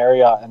at the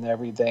Marriott and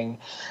everything.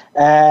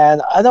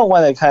 And I don't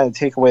want to kind of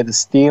take away the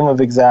steam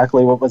of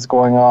exactly what was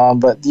going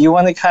on, but do you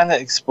want to kind of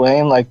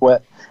explain like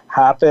what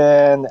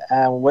happened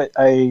and what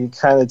I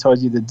kind of told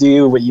you to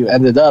do, what you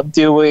ended up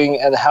doing,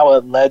 and how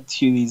it led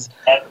to these,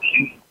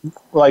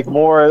 like,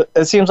 more,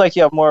 it seems like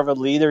you have more of a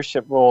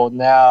leadership role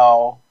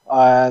now,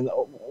 and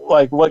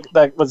like what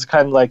that was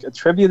kind of like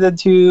attributed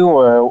to,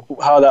 or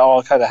how that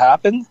all kind of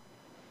happened?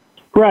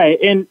 Right.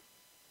 And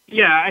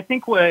yeah, I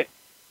think what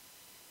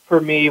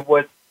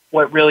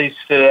really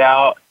stood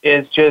out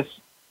is just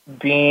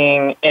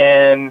being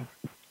in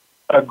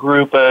a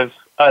group of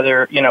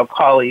other,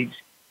 colleagues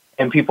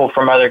and people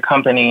from other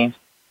companies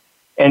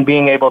and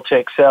being able to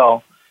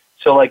excel.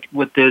 So like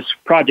with this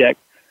project.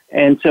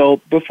 And so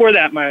before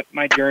that, my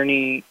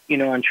journey,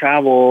 on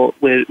travel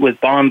with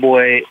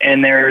Bonvoy,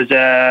 and there's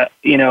an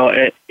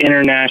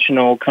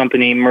international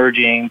company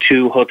merging,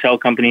 2 hotel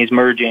companies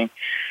merging.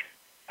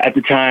 At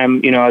the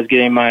time, I was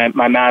getting my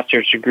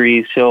master's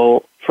degree.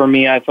 So for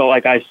me, I felt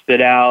like I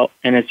stood out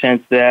in a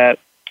sense that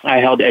I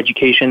held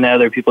education that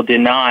other people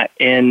did not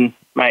in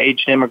my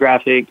age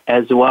demographic,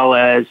 as well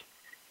as,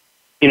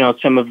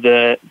 some of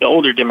the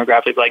older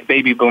demographic, like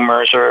baby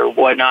boomers or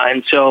whatnot.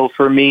 And so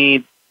for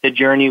me, the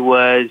journey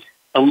was,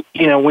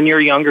 when you're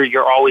younger,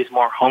 you're always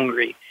more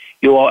hungry.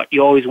 You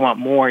always want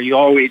more. You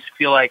always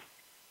feel like,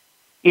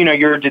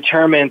 you're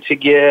determined to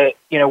get,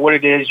 what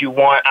it is you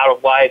want out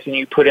of life, and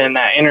you put in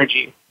that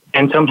energy.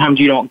 And sometimes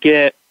you don't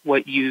get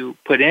what you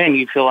put in.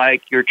 You feel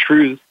like your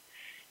truth,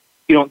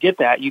 you don't get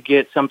that. You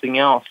get something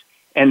else.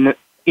 And,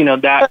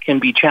 that can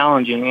be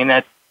challenging. And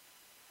that's,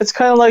 it's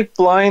kind of like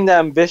blind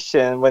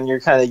ambition when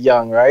you're kind of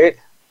young, right?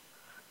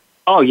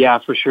 Oh, yeah,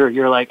 for sure.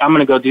 You're like, I'm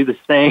going to go do this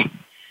thing,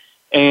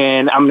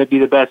 and I'm going to be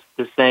the best at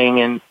this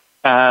thing. And,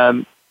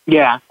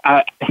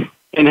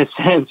 in a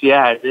sense,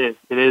 yeah, it is.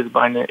 It is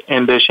blind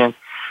ambition.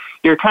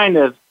 You're kind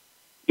of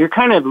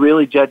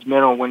really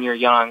judgmental when you're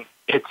young,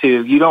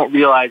 too. You don't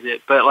realize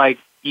it, but, like,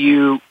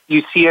 you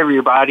see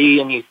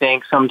everybody and you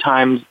think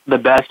sometimes the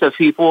best of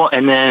people,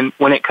 and then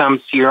when it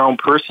comes to your own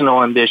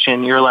personal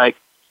ambition, you're like,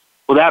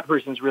 well, that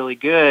person's really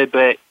good,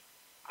 but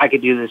I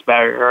could do this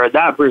better. Or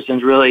that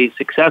person's really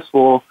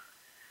successful.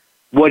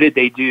 What did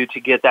they do to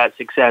get that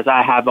success?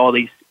 I have all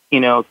these,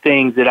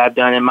 things that I've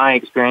done in my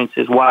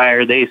experiences. Why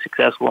are they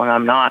successful and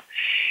I'm not?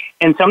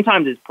 And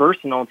sometimes it's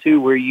personal too,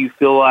 where you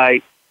feel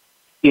like,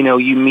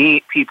 you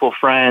meet people,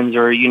 friends,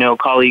 or,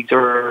 colleagues,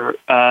 or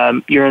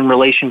you're in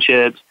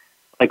relationships,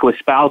 like with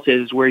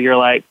spouses, where you're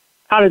like,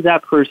 how does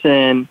that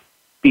person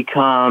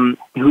become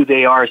who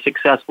they are,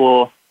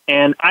 successful?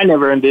 And I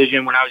never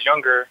envisioned when I was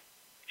younger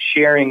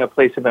sharing a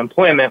place of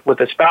employment with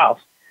a spouse,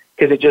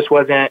 because it just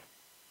wasn't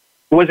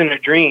a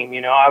dream.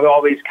 I've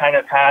always kind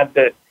of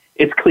had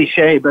it's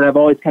cliche, but I've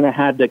always kind of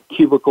had the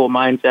cubicle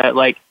mindset.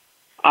 Like,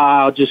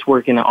 I'll just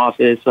work in an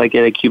office, like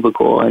at a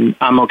cubicle, and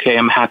I'm okay.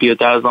 I'm happy with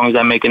that as long as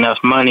I make enough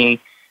money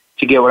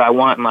to get what I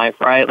want in life,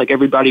 right? Like,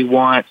 everybody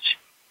wants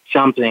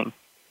something.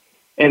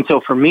 And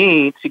so for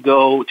me to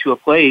go to a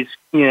place,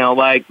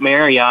 like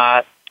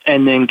Marriott,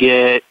 and then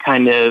get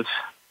kind of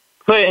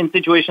put in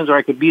situations where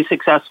I could be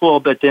successful,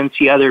 but then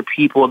see other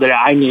people that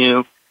I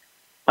knew,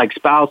 like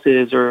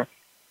spouses or,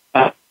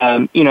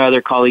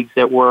 other colleagues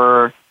that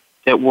were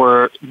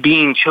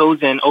being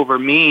chosen over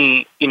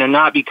me,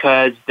 not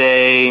because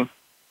they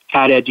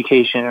had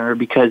education or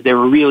because they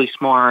were really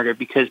smart or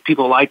because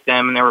people liked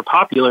them and they were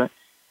popular,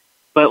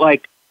 but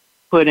like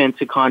put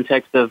into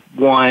context of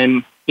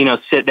one,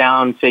 sit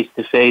down face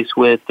to face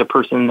with the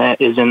person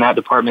that is in that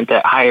department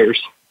that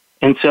hires.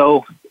 And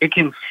so it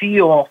can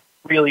feel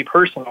really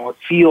personal. It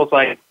feels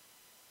like,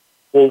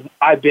 well,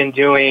 I've been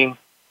doing,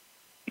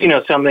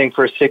 something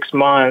for 6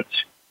 months.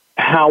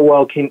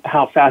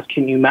 How fast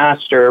can you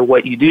master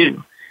what you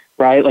do,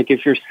 right? Like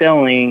if you're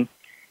selling,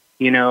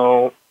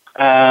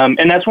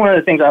 and that's one of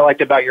the things I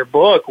liked about your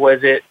book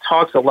was it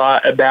talks a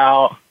lot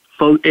about,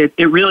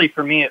 it really,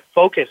 for me, it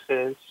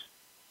focuses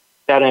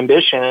that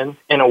ambition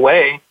in a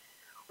way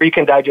where you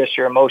can digest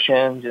your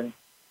emotions and,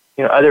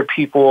 other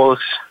people's,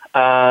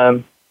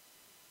 not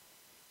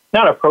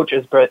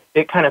approaches, but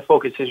it kind of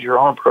focuses your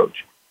own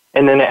approach.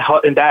 And then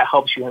that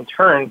helps you in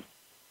turn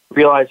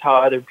realize how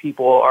other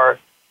people are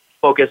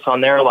focused on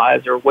their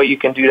lives or what you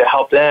can do to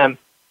help them,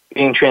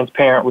 being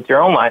transparent with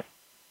your own life.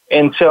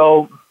 And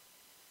so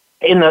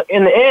in the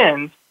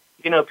end,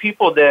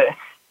 people that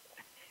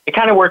it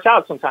kind of works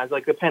out sometimes.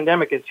 Like the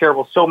pandemic is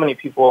terrible. So many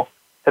people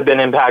have been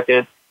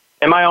impacted.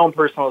 And my own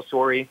personal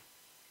story,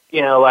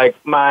 you know, like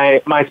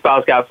my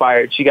spouse got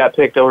fired. She got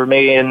picked over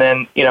me. And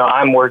then, you know,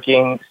 I'm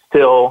working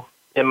still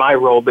in my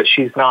role, but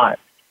she's not.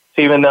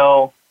 So even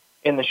though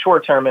in the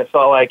short term it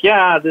felt like,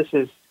 yeah, this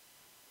is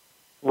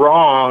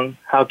wrong,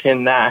 how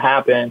can that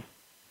happen?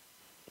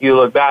 You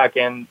look back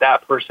and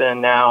that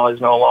person now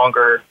is no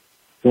longer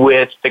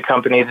with the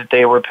company that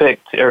they were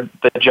picked or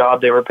the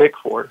job they were picked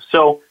for.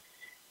 So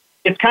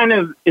it's kind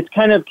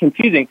of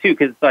confusing too,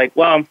 because it's like,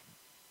 well,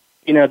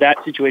 you know,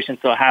 that situation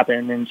still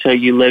happened, and so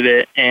you live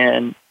it,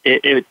 and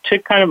it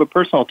took kind of a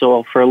personal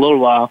toll for a little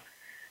while,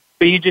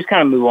 but you just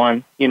kind of move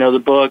on. You know, the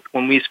book,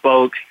 when we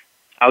spoke,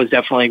 I was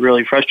definitely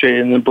really frustrated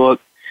in the book.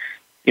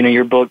 You know,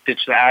 your book,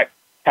 Ditch the Act,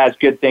 has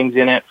good things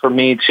in it for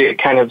me to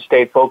kind of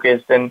stay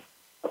focused. And,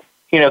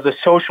 you know, the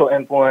social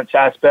influence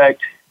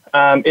aspect,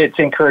 it's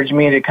encouraged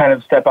me to kind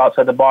of step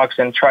outside the box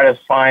and try to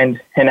find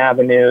an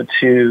avenue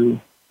to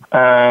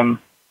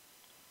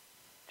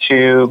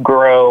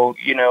grow,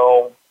 you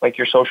know, like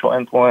your social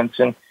influence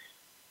and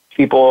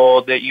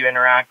people that you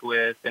interact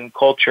with and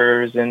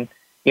cultures. And,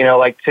 you know,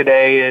 like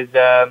today is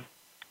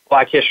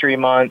Black History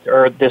Month,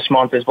 or this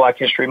month is Black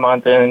History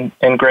Month in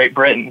Great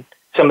Britain,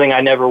 something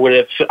I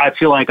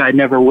feel like I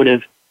never would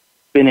have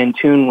been in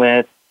tune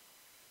with,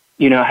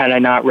 you know, had I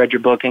not read your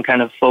book and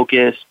kind of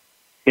focused,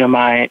 you know,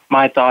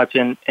 my thoughts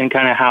and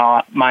kind of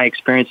how my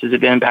experiences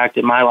have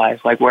impacted my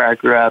life, like where I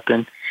grew up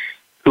and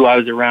who I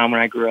was around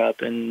when I grew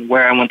up and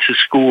where I went to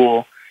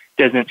school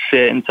doesn't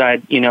fit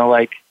inside, you know,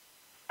 like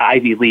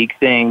Ivy League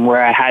thing,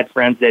 where I had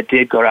friends that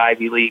did go to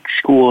Ivy League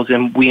schools,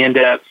 and we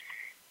ended up,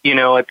 you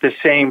know, at the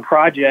same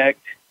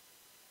project,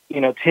 you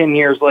know, 10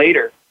 years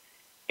later.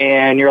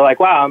 And you're like,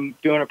 wow, I'm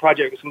doing a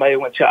project with somebody who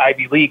went to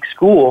Ivy League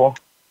school,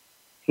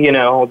 you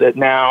know, that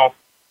now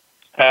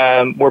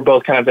we're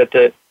both kind of at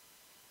the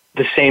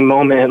same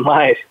moment in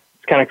life.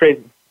 It's kind of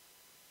crazy.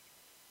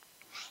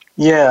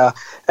 Yeah,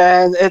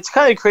 and it's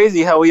kind of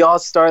crazy how we all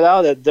start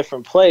out at a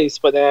different place,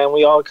 but then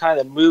we all kind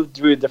of move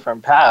through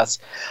different paths.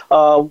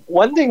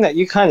 One thing that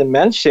you kind of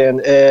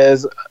mentioned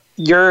is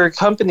your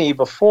company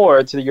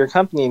before to your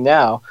company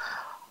now.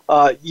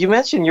 You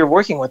mentioned you're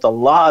working with a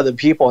lot of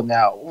people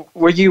now.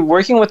 Were you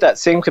working with that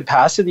same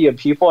capacity of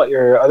people at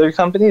your other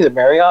company, the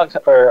Marriott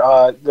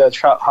or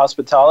the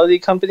hospitality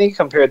company,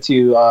 compared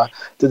to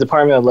the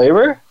Department of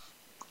Labor?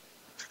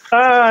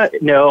 No,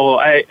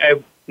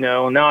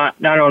 no, not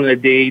on a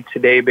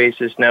day-to-day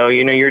basis. No,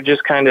 you know, you're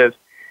just kind of.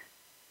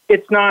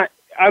 It's not.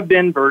 I've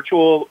been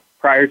virtual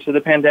prior to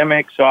the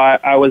pandemic, so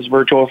I was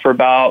virtual for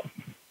about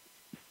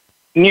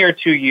near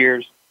 2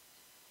 years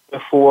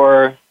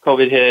before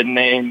COVID hit, and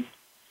then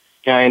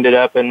I ended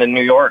up in the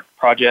New York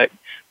project.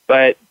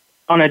 But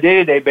on a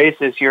day-to-day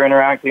basis, you're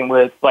interacting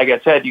with, like I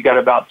said, you got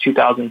about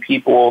 2,000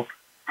 people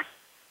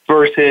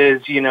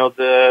versus, you know,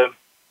 the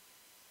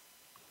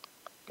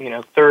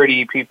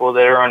 30 people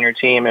that are on your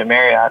team at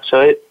Marriott.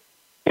 So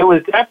it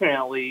was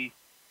definitely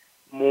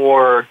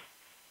more,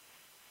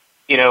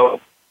 you know,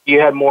 you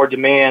had more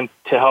demand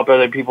to help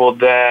other people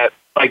that,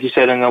 like you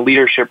said, in a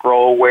leadership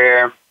role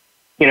where,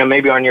 you know,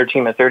 maybe on your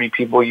team of 30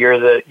 people, you're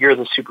the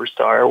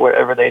superstar or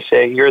whatever they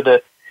say. You're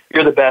the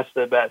best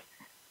of the best.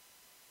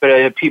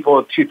 But people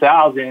of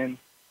 2,000,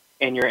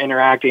 and you're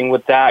interacting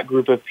with that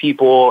group of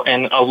people,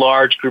 and a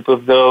large group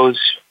of those,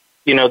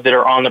 you know, that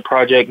are on the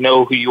project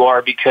know who you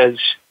are because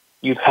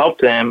you've helped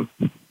them,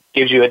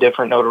 gives you a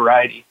different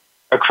notoriety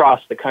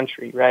across the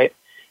country, right?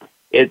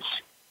 It's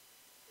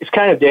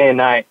kind of day and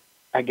night,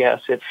 I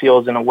guess it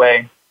feels in a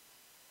way.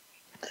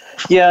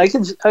 Yeah, I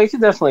can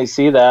definitely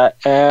see that.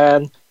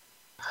 And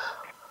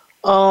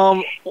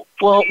well,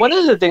 one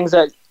of the things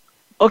that,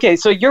 okay,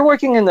 so you're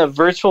working in a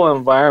virtual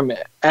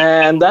environment,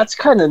 and that's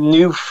kind of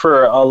new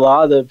for a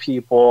lot of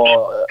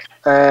people,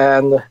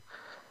 and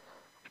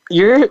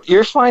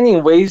you're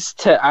finding ways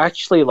to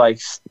actually like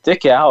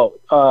stick out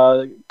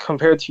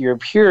compared to your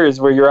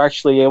peers, where you're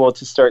actually able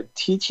to start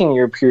teaching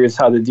your peers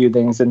how to do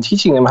things and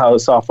teaching them how the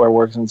software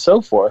works and so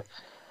forth.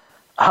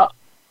 How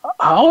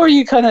are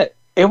you kind of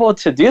able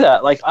to do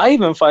that? Like, I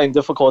even find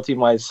difficulty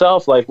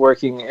myself, like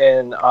working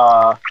in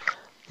a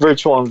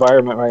virtual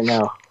environment right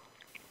now.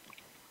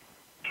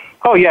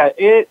 Oh yeah,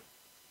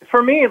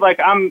 for me, like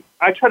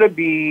I try to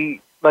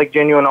be like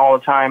genuine all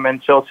the time,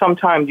 and so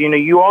sometimes, you know,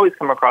 you always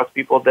come across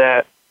people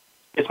that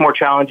it's more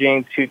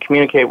challenging to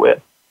communicate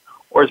with,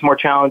 or it's more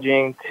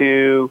challenging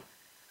to,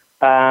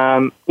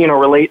 you know,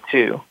 relate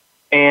to.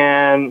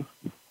 And,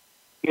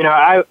 you know,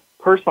 I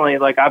personally,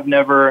 like, I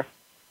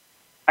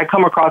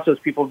come across those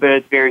people, but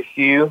it's very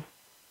few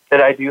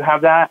that I do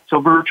have that. So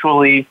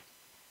virtually,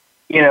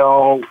 you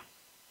know,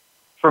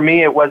 for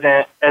me, it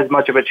wasn't as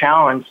much of a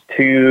challenge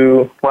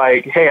to,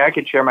 like, hey, I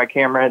could share my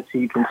camera so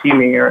you can see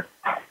me, or,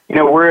 you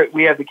know,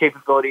 we have the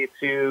capability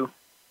to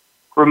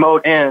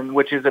remote in,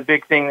 which is a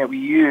big thing that we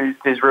used,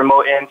 is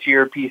remote into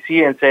your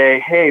PC and say,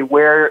 hey,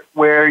 where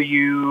are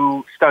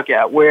you stuck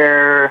at?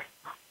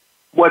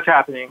 What's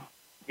happening?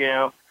 You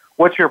know,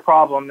 what's your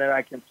problem that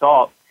I can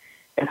solve?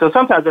 And so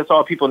sometimes that's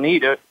all people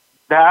need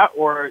that,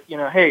 or,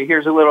 hey,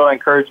 here's a little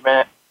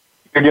encouragement.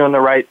 You're doing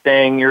the right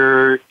thing.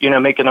 You're,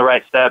 making the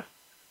right step.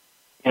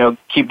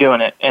 Keep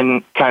doing it,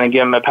 and kind of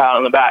give them a pat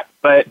on the back.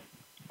 But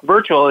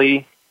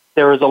virtually,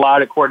 there was a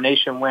lot of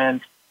coordination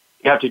when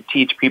you have to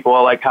teach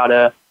people like how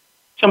to,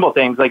 simple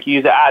things like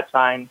use the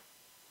 @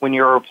 when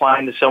you're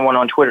replying to someone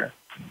on Twitter.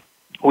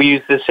 We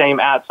use the same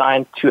 @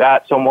 to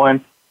 @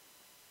 someone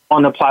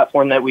on the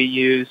platform that we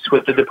use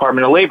with the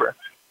Department of Labor.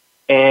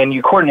 And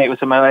you coordinate with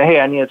somebody like, hey,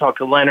 I need to talk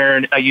to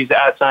Leonard. I use the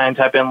 @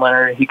 type in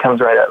Leonard, he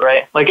comes right up,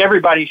 right? Like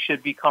everybody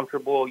should be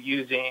comfortable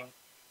using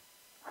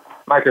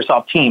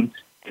Microsoft Teams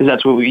because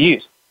that's what we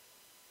use.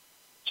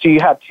 So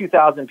you have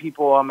 2,000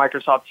 people on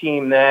Microsoft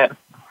Team that,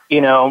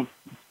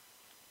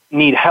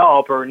 need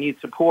help or need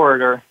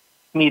support or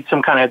need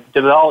some kind of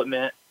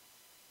development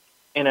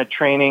in a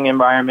training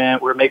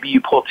environment where maybe you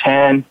pull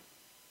 10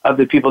 of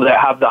the people that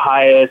have the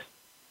highest,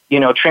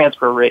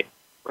 transfer rate,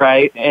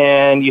 right?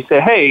 And you say,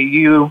 hey,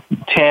 you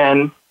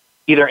 10,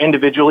 either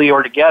individually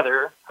or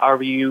together,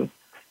 however you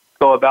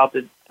go about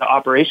the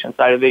operation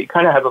side of it, you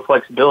kind of have a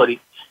flexibility.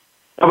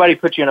 Nobody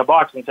puts you in a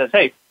box and says,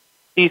 hey,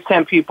 these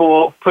 10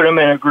 people, put them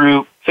in a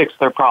group, fix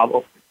their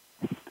problem.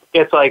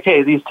 It's like,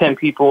 hey, these 10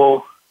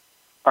 people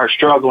are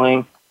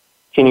struggling.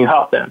 Can you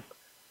help them?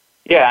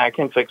 Yeah, I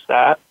can fix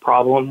that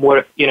problem.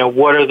 What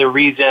are the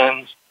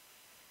reasons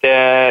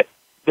that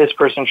this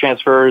person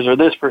transfers or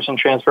this person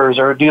transfers,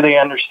 or do they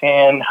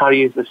understand how to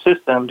use the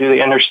system? Do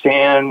they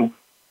understand,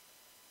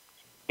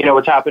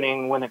 what's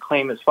happening when a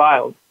claim is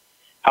filed,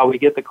 how we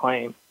get the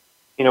claim,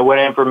 what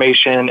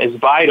information is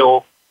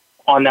vital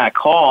on that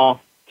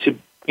call to,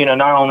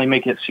 not only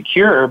make it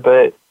secure,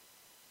 but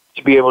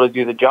to be able to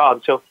do the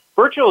job. So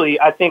virtually,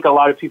 I think a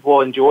lot of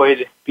people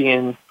enjoyed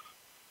being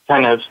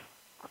kind of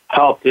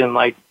helped in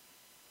like,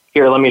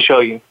 here, let me show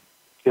you,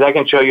 because I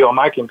can show you on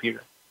my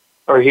computer.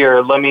 Or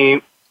here, let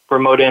me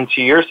remote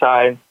into your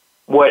side.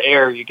 What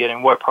error are you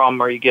getting? What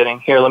problem are you getting?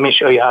 Here, let me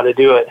show you how to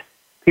do it.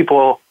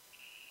 People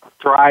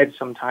thrive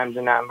sometimes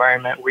in that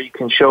environment where you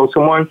can show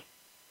someone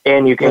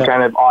and you can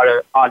kind of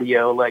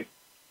audio, like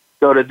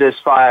go to this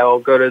file,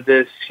 go to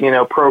this,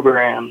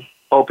 program,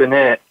 open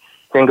it,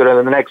 then go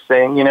to the next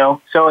thing,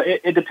 So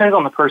it depends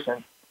on the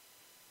person.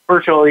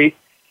 Virtually,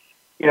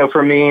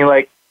 for me,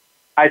 like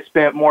I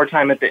spent more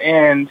time at the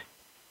end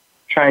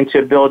trying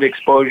to build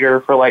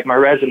exposure for like my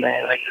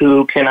resume, like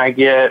who can I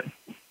get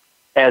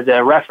as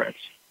a reference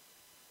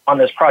on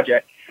this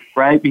project,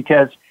 right?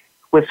 Because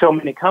with so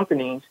many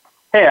companies,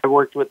 hey, I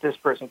worked with this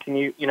person. Can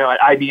you, at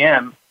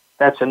IBM,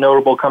 that's a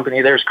notable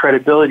company. There's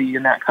credibility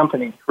in that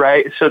company,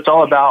 right? So it's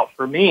all about,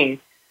 for me,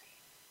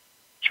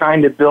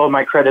 trying to build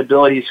my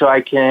credibility so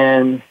I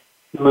can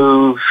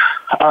move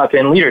up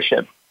in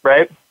leadership,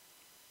 right?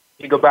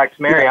 You go back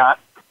to Marriott,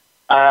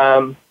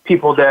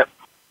 people that,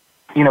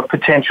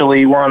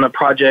 potentially were on the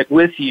project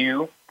with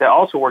you that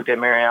also worked at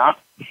Marriott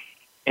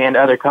and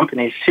other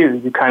companies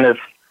too. You kind of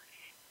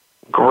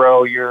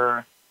grow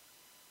you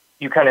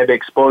kind of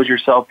expose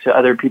yourself to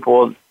other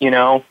people,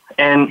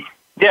 and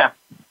yeah.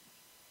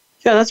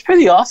 Yeah, that's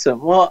pretty awesome.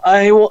 Well,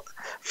 I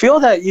feel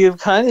that you've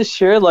kind of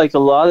shared like a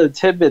lot of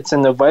tidbits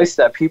and advice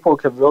that people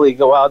could really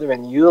go out there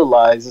and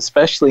utilize,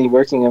 especially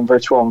working in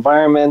virtual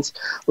environments.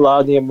 A lot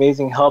of the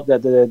amazing help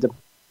that the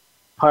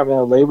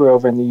Department of Labor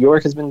over in New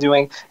York has been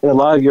doing, and a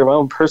lot of your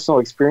own personal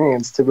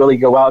experience to really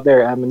go out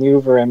there and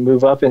maneuver and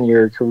move up in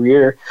your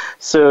career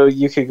so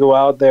you could go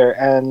out there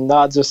and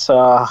not just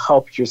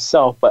help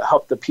yourself, but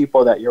help the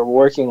people that you're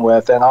working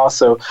with, and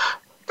also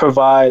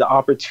provide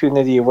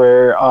opportunity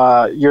where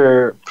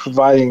you're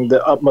providing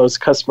the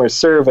utmost customer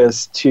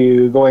service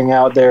to going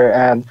out there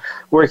and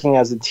working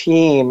as a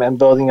team and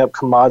building up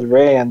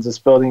camaraderie and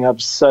just building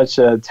up such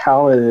a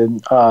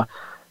talented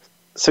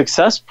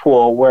success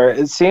pool, where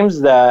it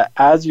seems that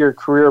as your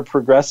career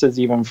progresses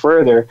even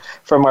further,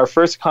 from our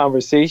first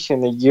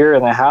conversation a year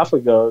and a half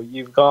ago,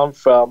 you've gone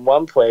from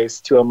one place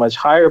to a much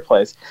higher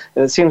place.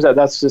 And it seems that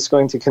that's just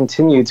going to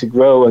continue to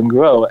grow and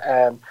grow.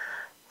 And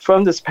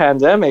from this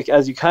pandemic,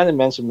 as you kind of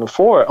mentioned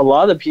before, a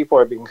lot of people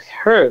are being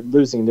hurt,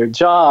 losing their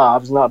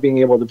jobs, not being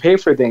able to pay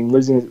for things,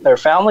 losing their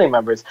family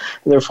members,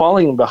 and they're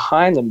falling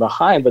behind and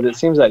behind. But it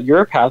seems that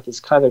your path is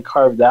kind of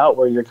carved out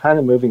where you're kind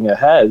of moving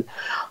ahead.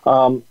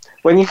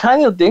 When you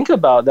kind of think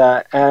about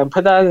that and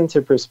put that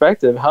into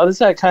perspective, how does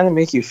that kind of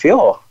make you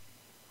feel?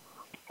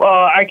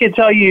 Well, I can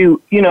tell you,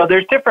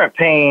 there's different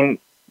pain.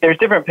 There's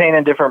different pain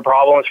and different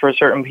problems for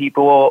certain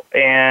people,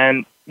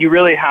 and you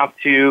really have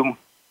to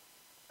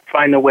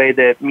find a way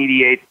that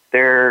mediates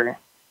their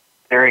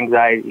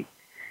anxiety.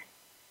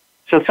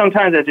 So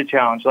sometimes it's a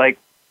challenge. Like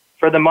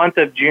for the month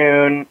of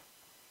June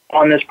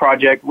on this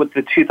project with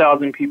the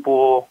 2,000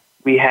 people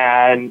we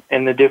had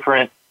in the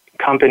different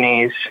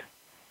companies,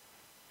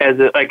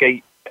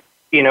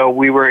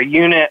 we were a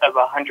unit of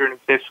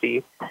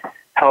 150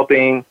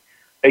 helping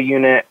a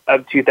unit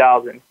of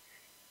 2,000.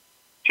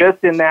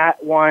 Just in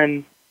that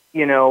one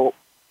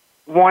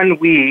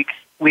week,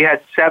 we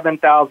had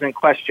 7,000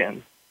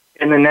 questions.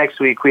 In the next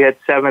week, we had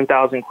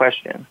 7,000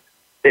 questions.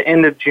 The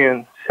end of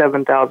June,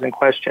 7,000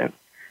 questions.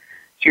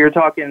 So you're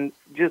talking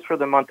just for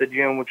the month of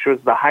June, which was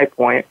the high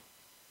point,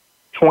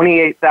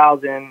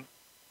 28,000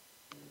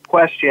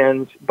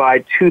 questions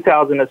by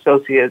 2,000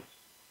 associates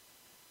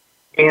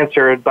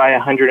answered by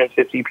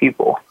 150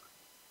 people.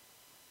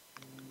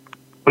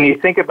 When you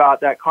think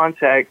about that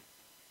context,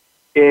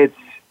 it's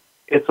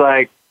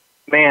like,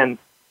 man,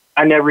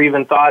 I never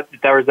even thought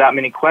that there was that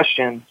many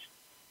questions.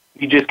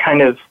 You just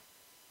kind of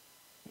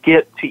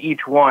get to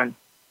each one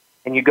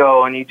and you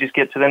go, and you just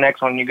get to the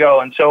next one and you go.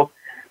 And so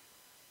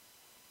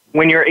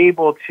when you're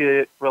able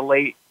to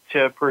relate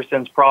to a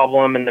person's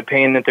problem and the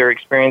pain that they're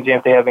experiencing,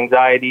 if they have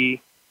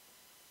anxiety,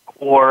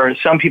 or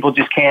some people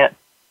just can't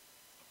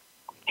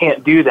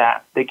do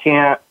that. They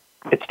can't,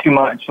 it's too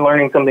much.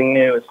 Learning something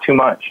new is too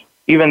much.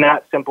 Even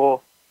that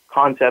simple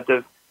concept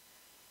of,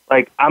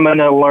 like, I'm going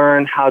to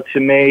learn how to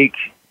make,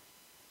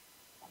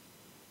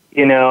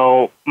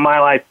 my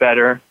life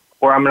better,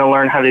 or I'm going to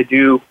learn how to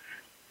do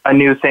a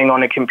new thing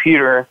on a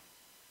computer,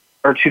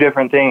 are two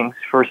different things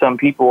for some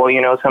people,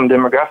 some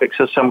demographics.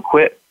 So some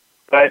quit.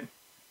 But,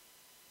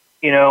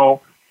 I'm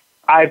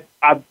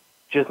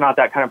just not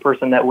that kind of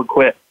person that would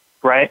quit,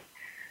 right?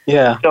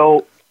 Yeah.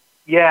 So,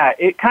 yeah,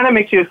 it kind of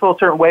makes you feel a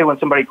certain way when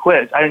somebody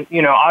quits.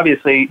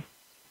 Obviously,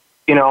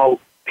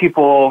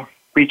 people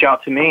reach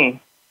out to me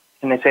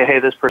and they say, hey,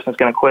 this person's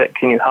going to quit.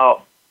 Can you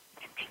help?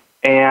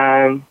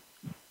 And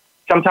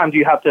sometimes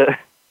you have to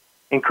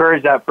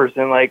encourage that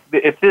person. Like,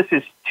 if this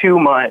is too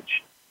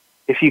much,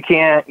 if you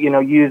can't,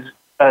 use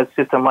a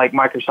system like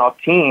Microsoft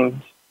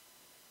Teams,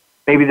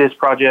 maybe this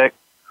project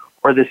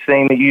or this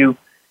thing that you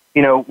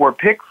were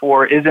picked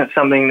for isn't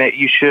something that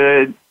you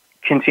should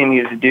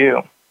continue to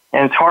do.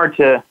 And it's hard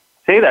to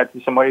say that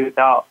to somebody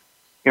without,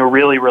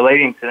 really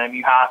relating to them.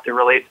 You have to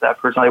relate to that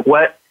person. Like,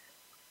 what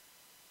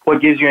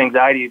gives you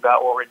anxiety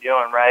about what we're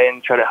doing, right?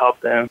 And try to help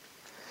them.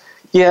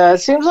 Yeah, it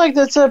seems like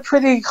that's a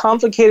pretty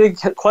complicated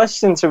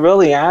question to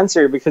really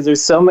answer because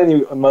there's so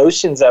many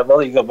emotions that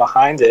really go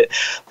behind it.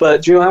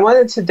 But Drew, I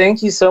wanted to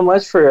thank you so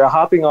much for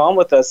hopping on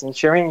with us and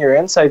sharing your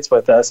insights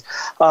with us.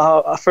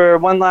 For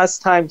one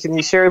last time, can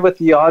you share with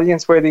the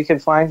audience where they can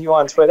find you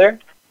on Twitter?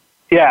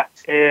 Yeah,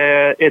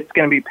 it's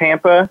going to be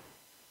Pampa,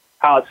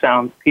 how it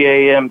sounds,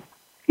 PAMPAD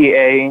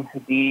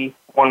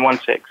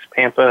 116,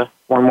 Pampa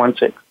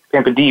 116,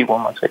 Pampa D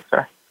 116,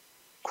 sorry.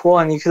 Cool,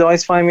 and you can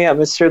always find me at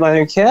Mr.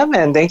 Leonard Kim,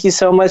 and thank you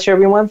so much,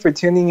 everyone, for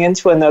tuning in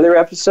to another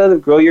episode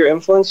of Grow Your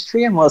Influence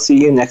Tree, and we'll see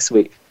you next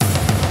week.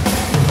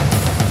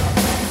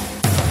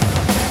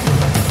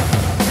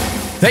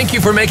 Thank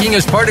you for making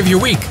us part of your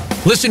week.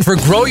 Listen for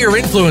Grow Your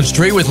Influence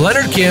Tree with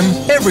Leonard Kim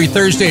every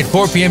Thursday at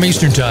 4 p.m.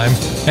 Eastern Time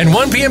and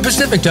 1 p.m.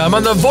 Pacific Time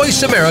on the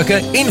Voice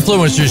America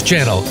Influencers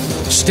channel.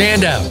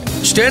 Stand out,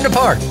 stand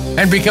apart,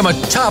 and become a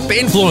top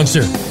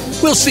influencer.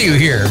 We'll see you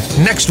here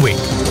next week.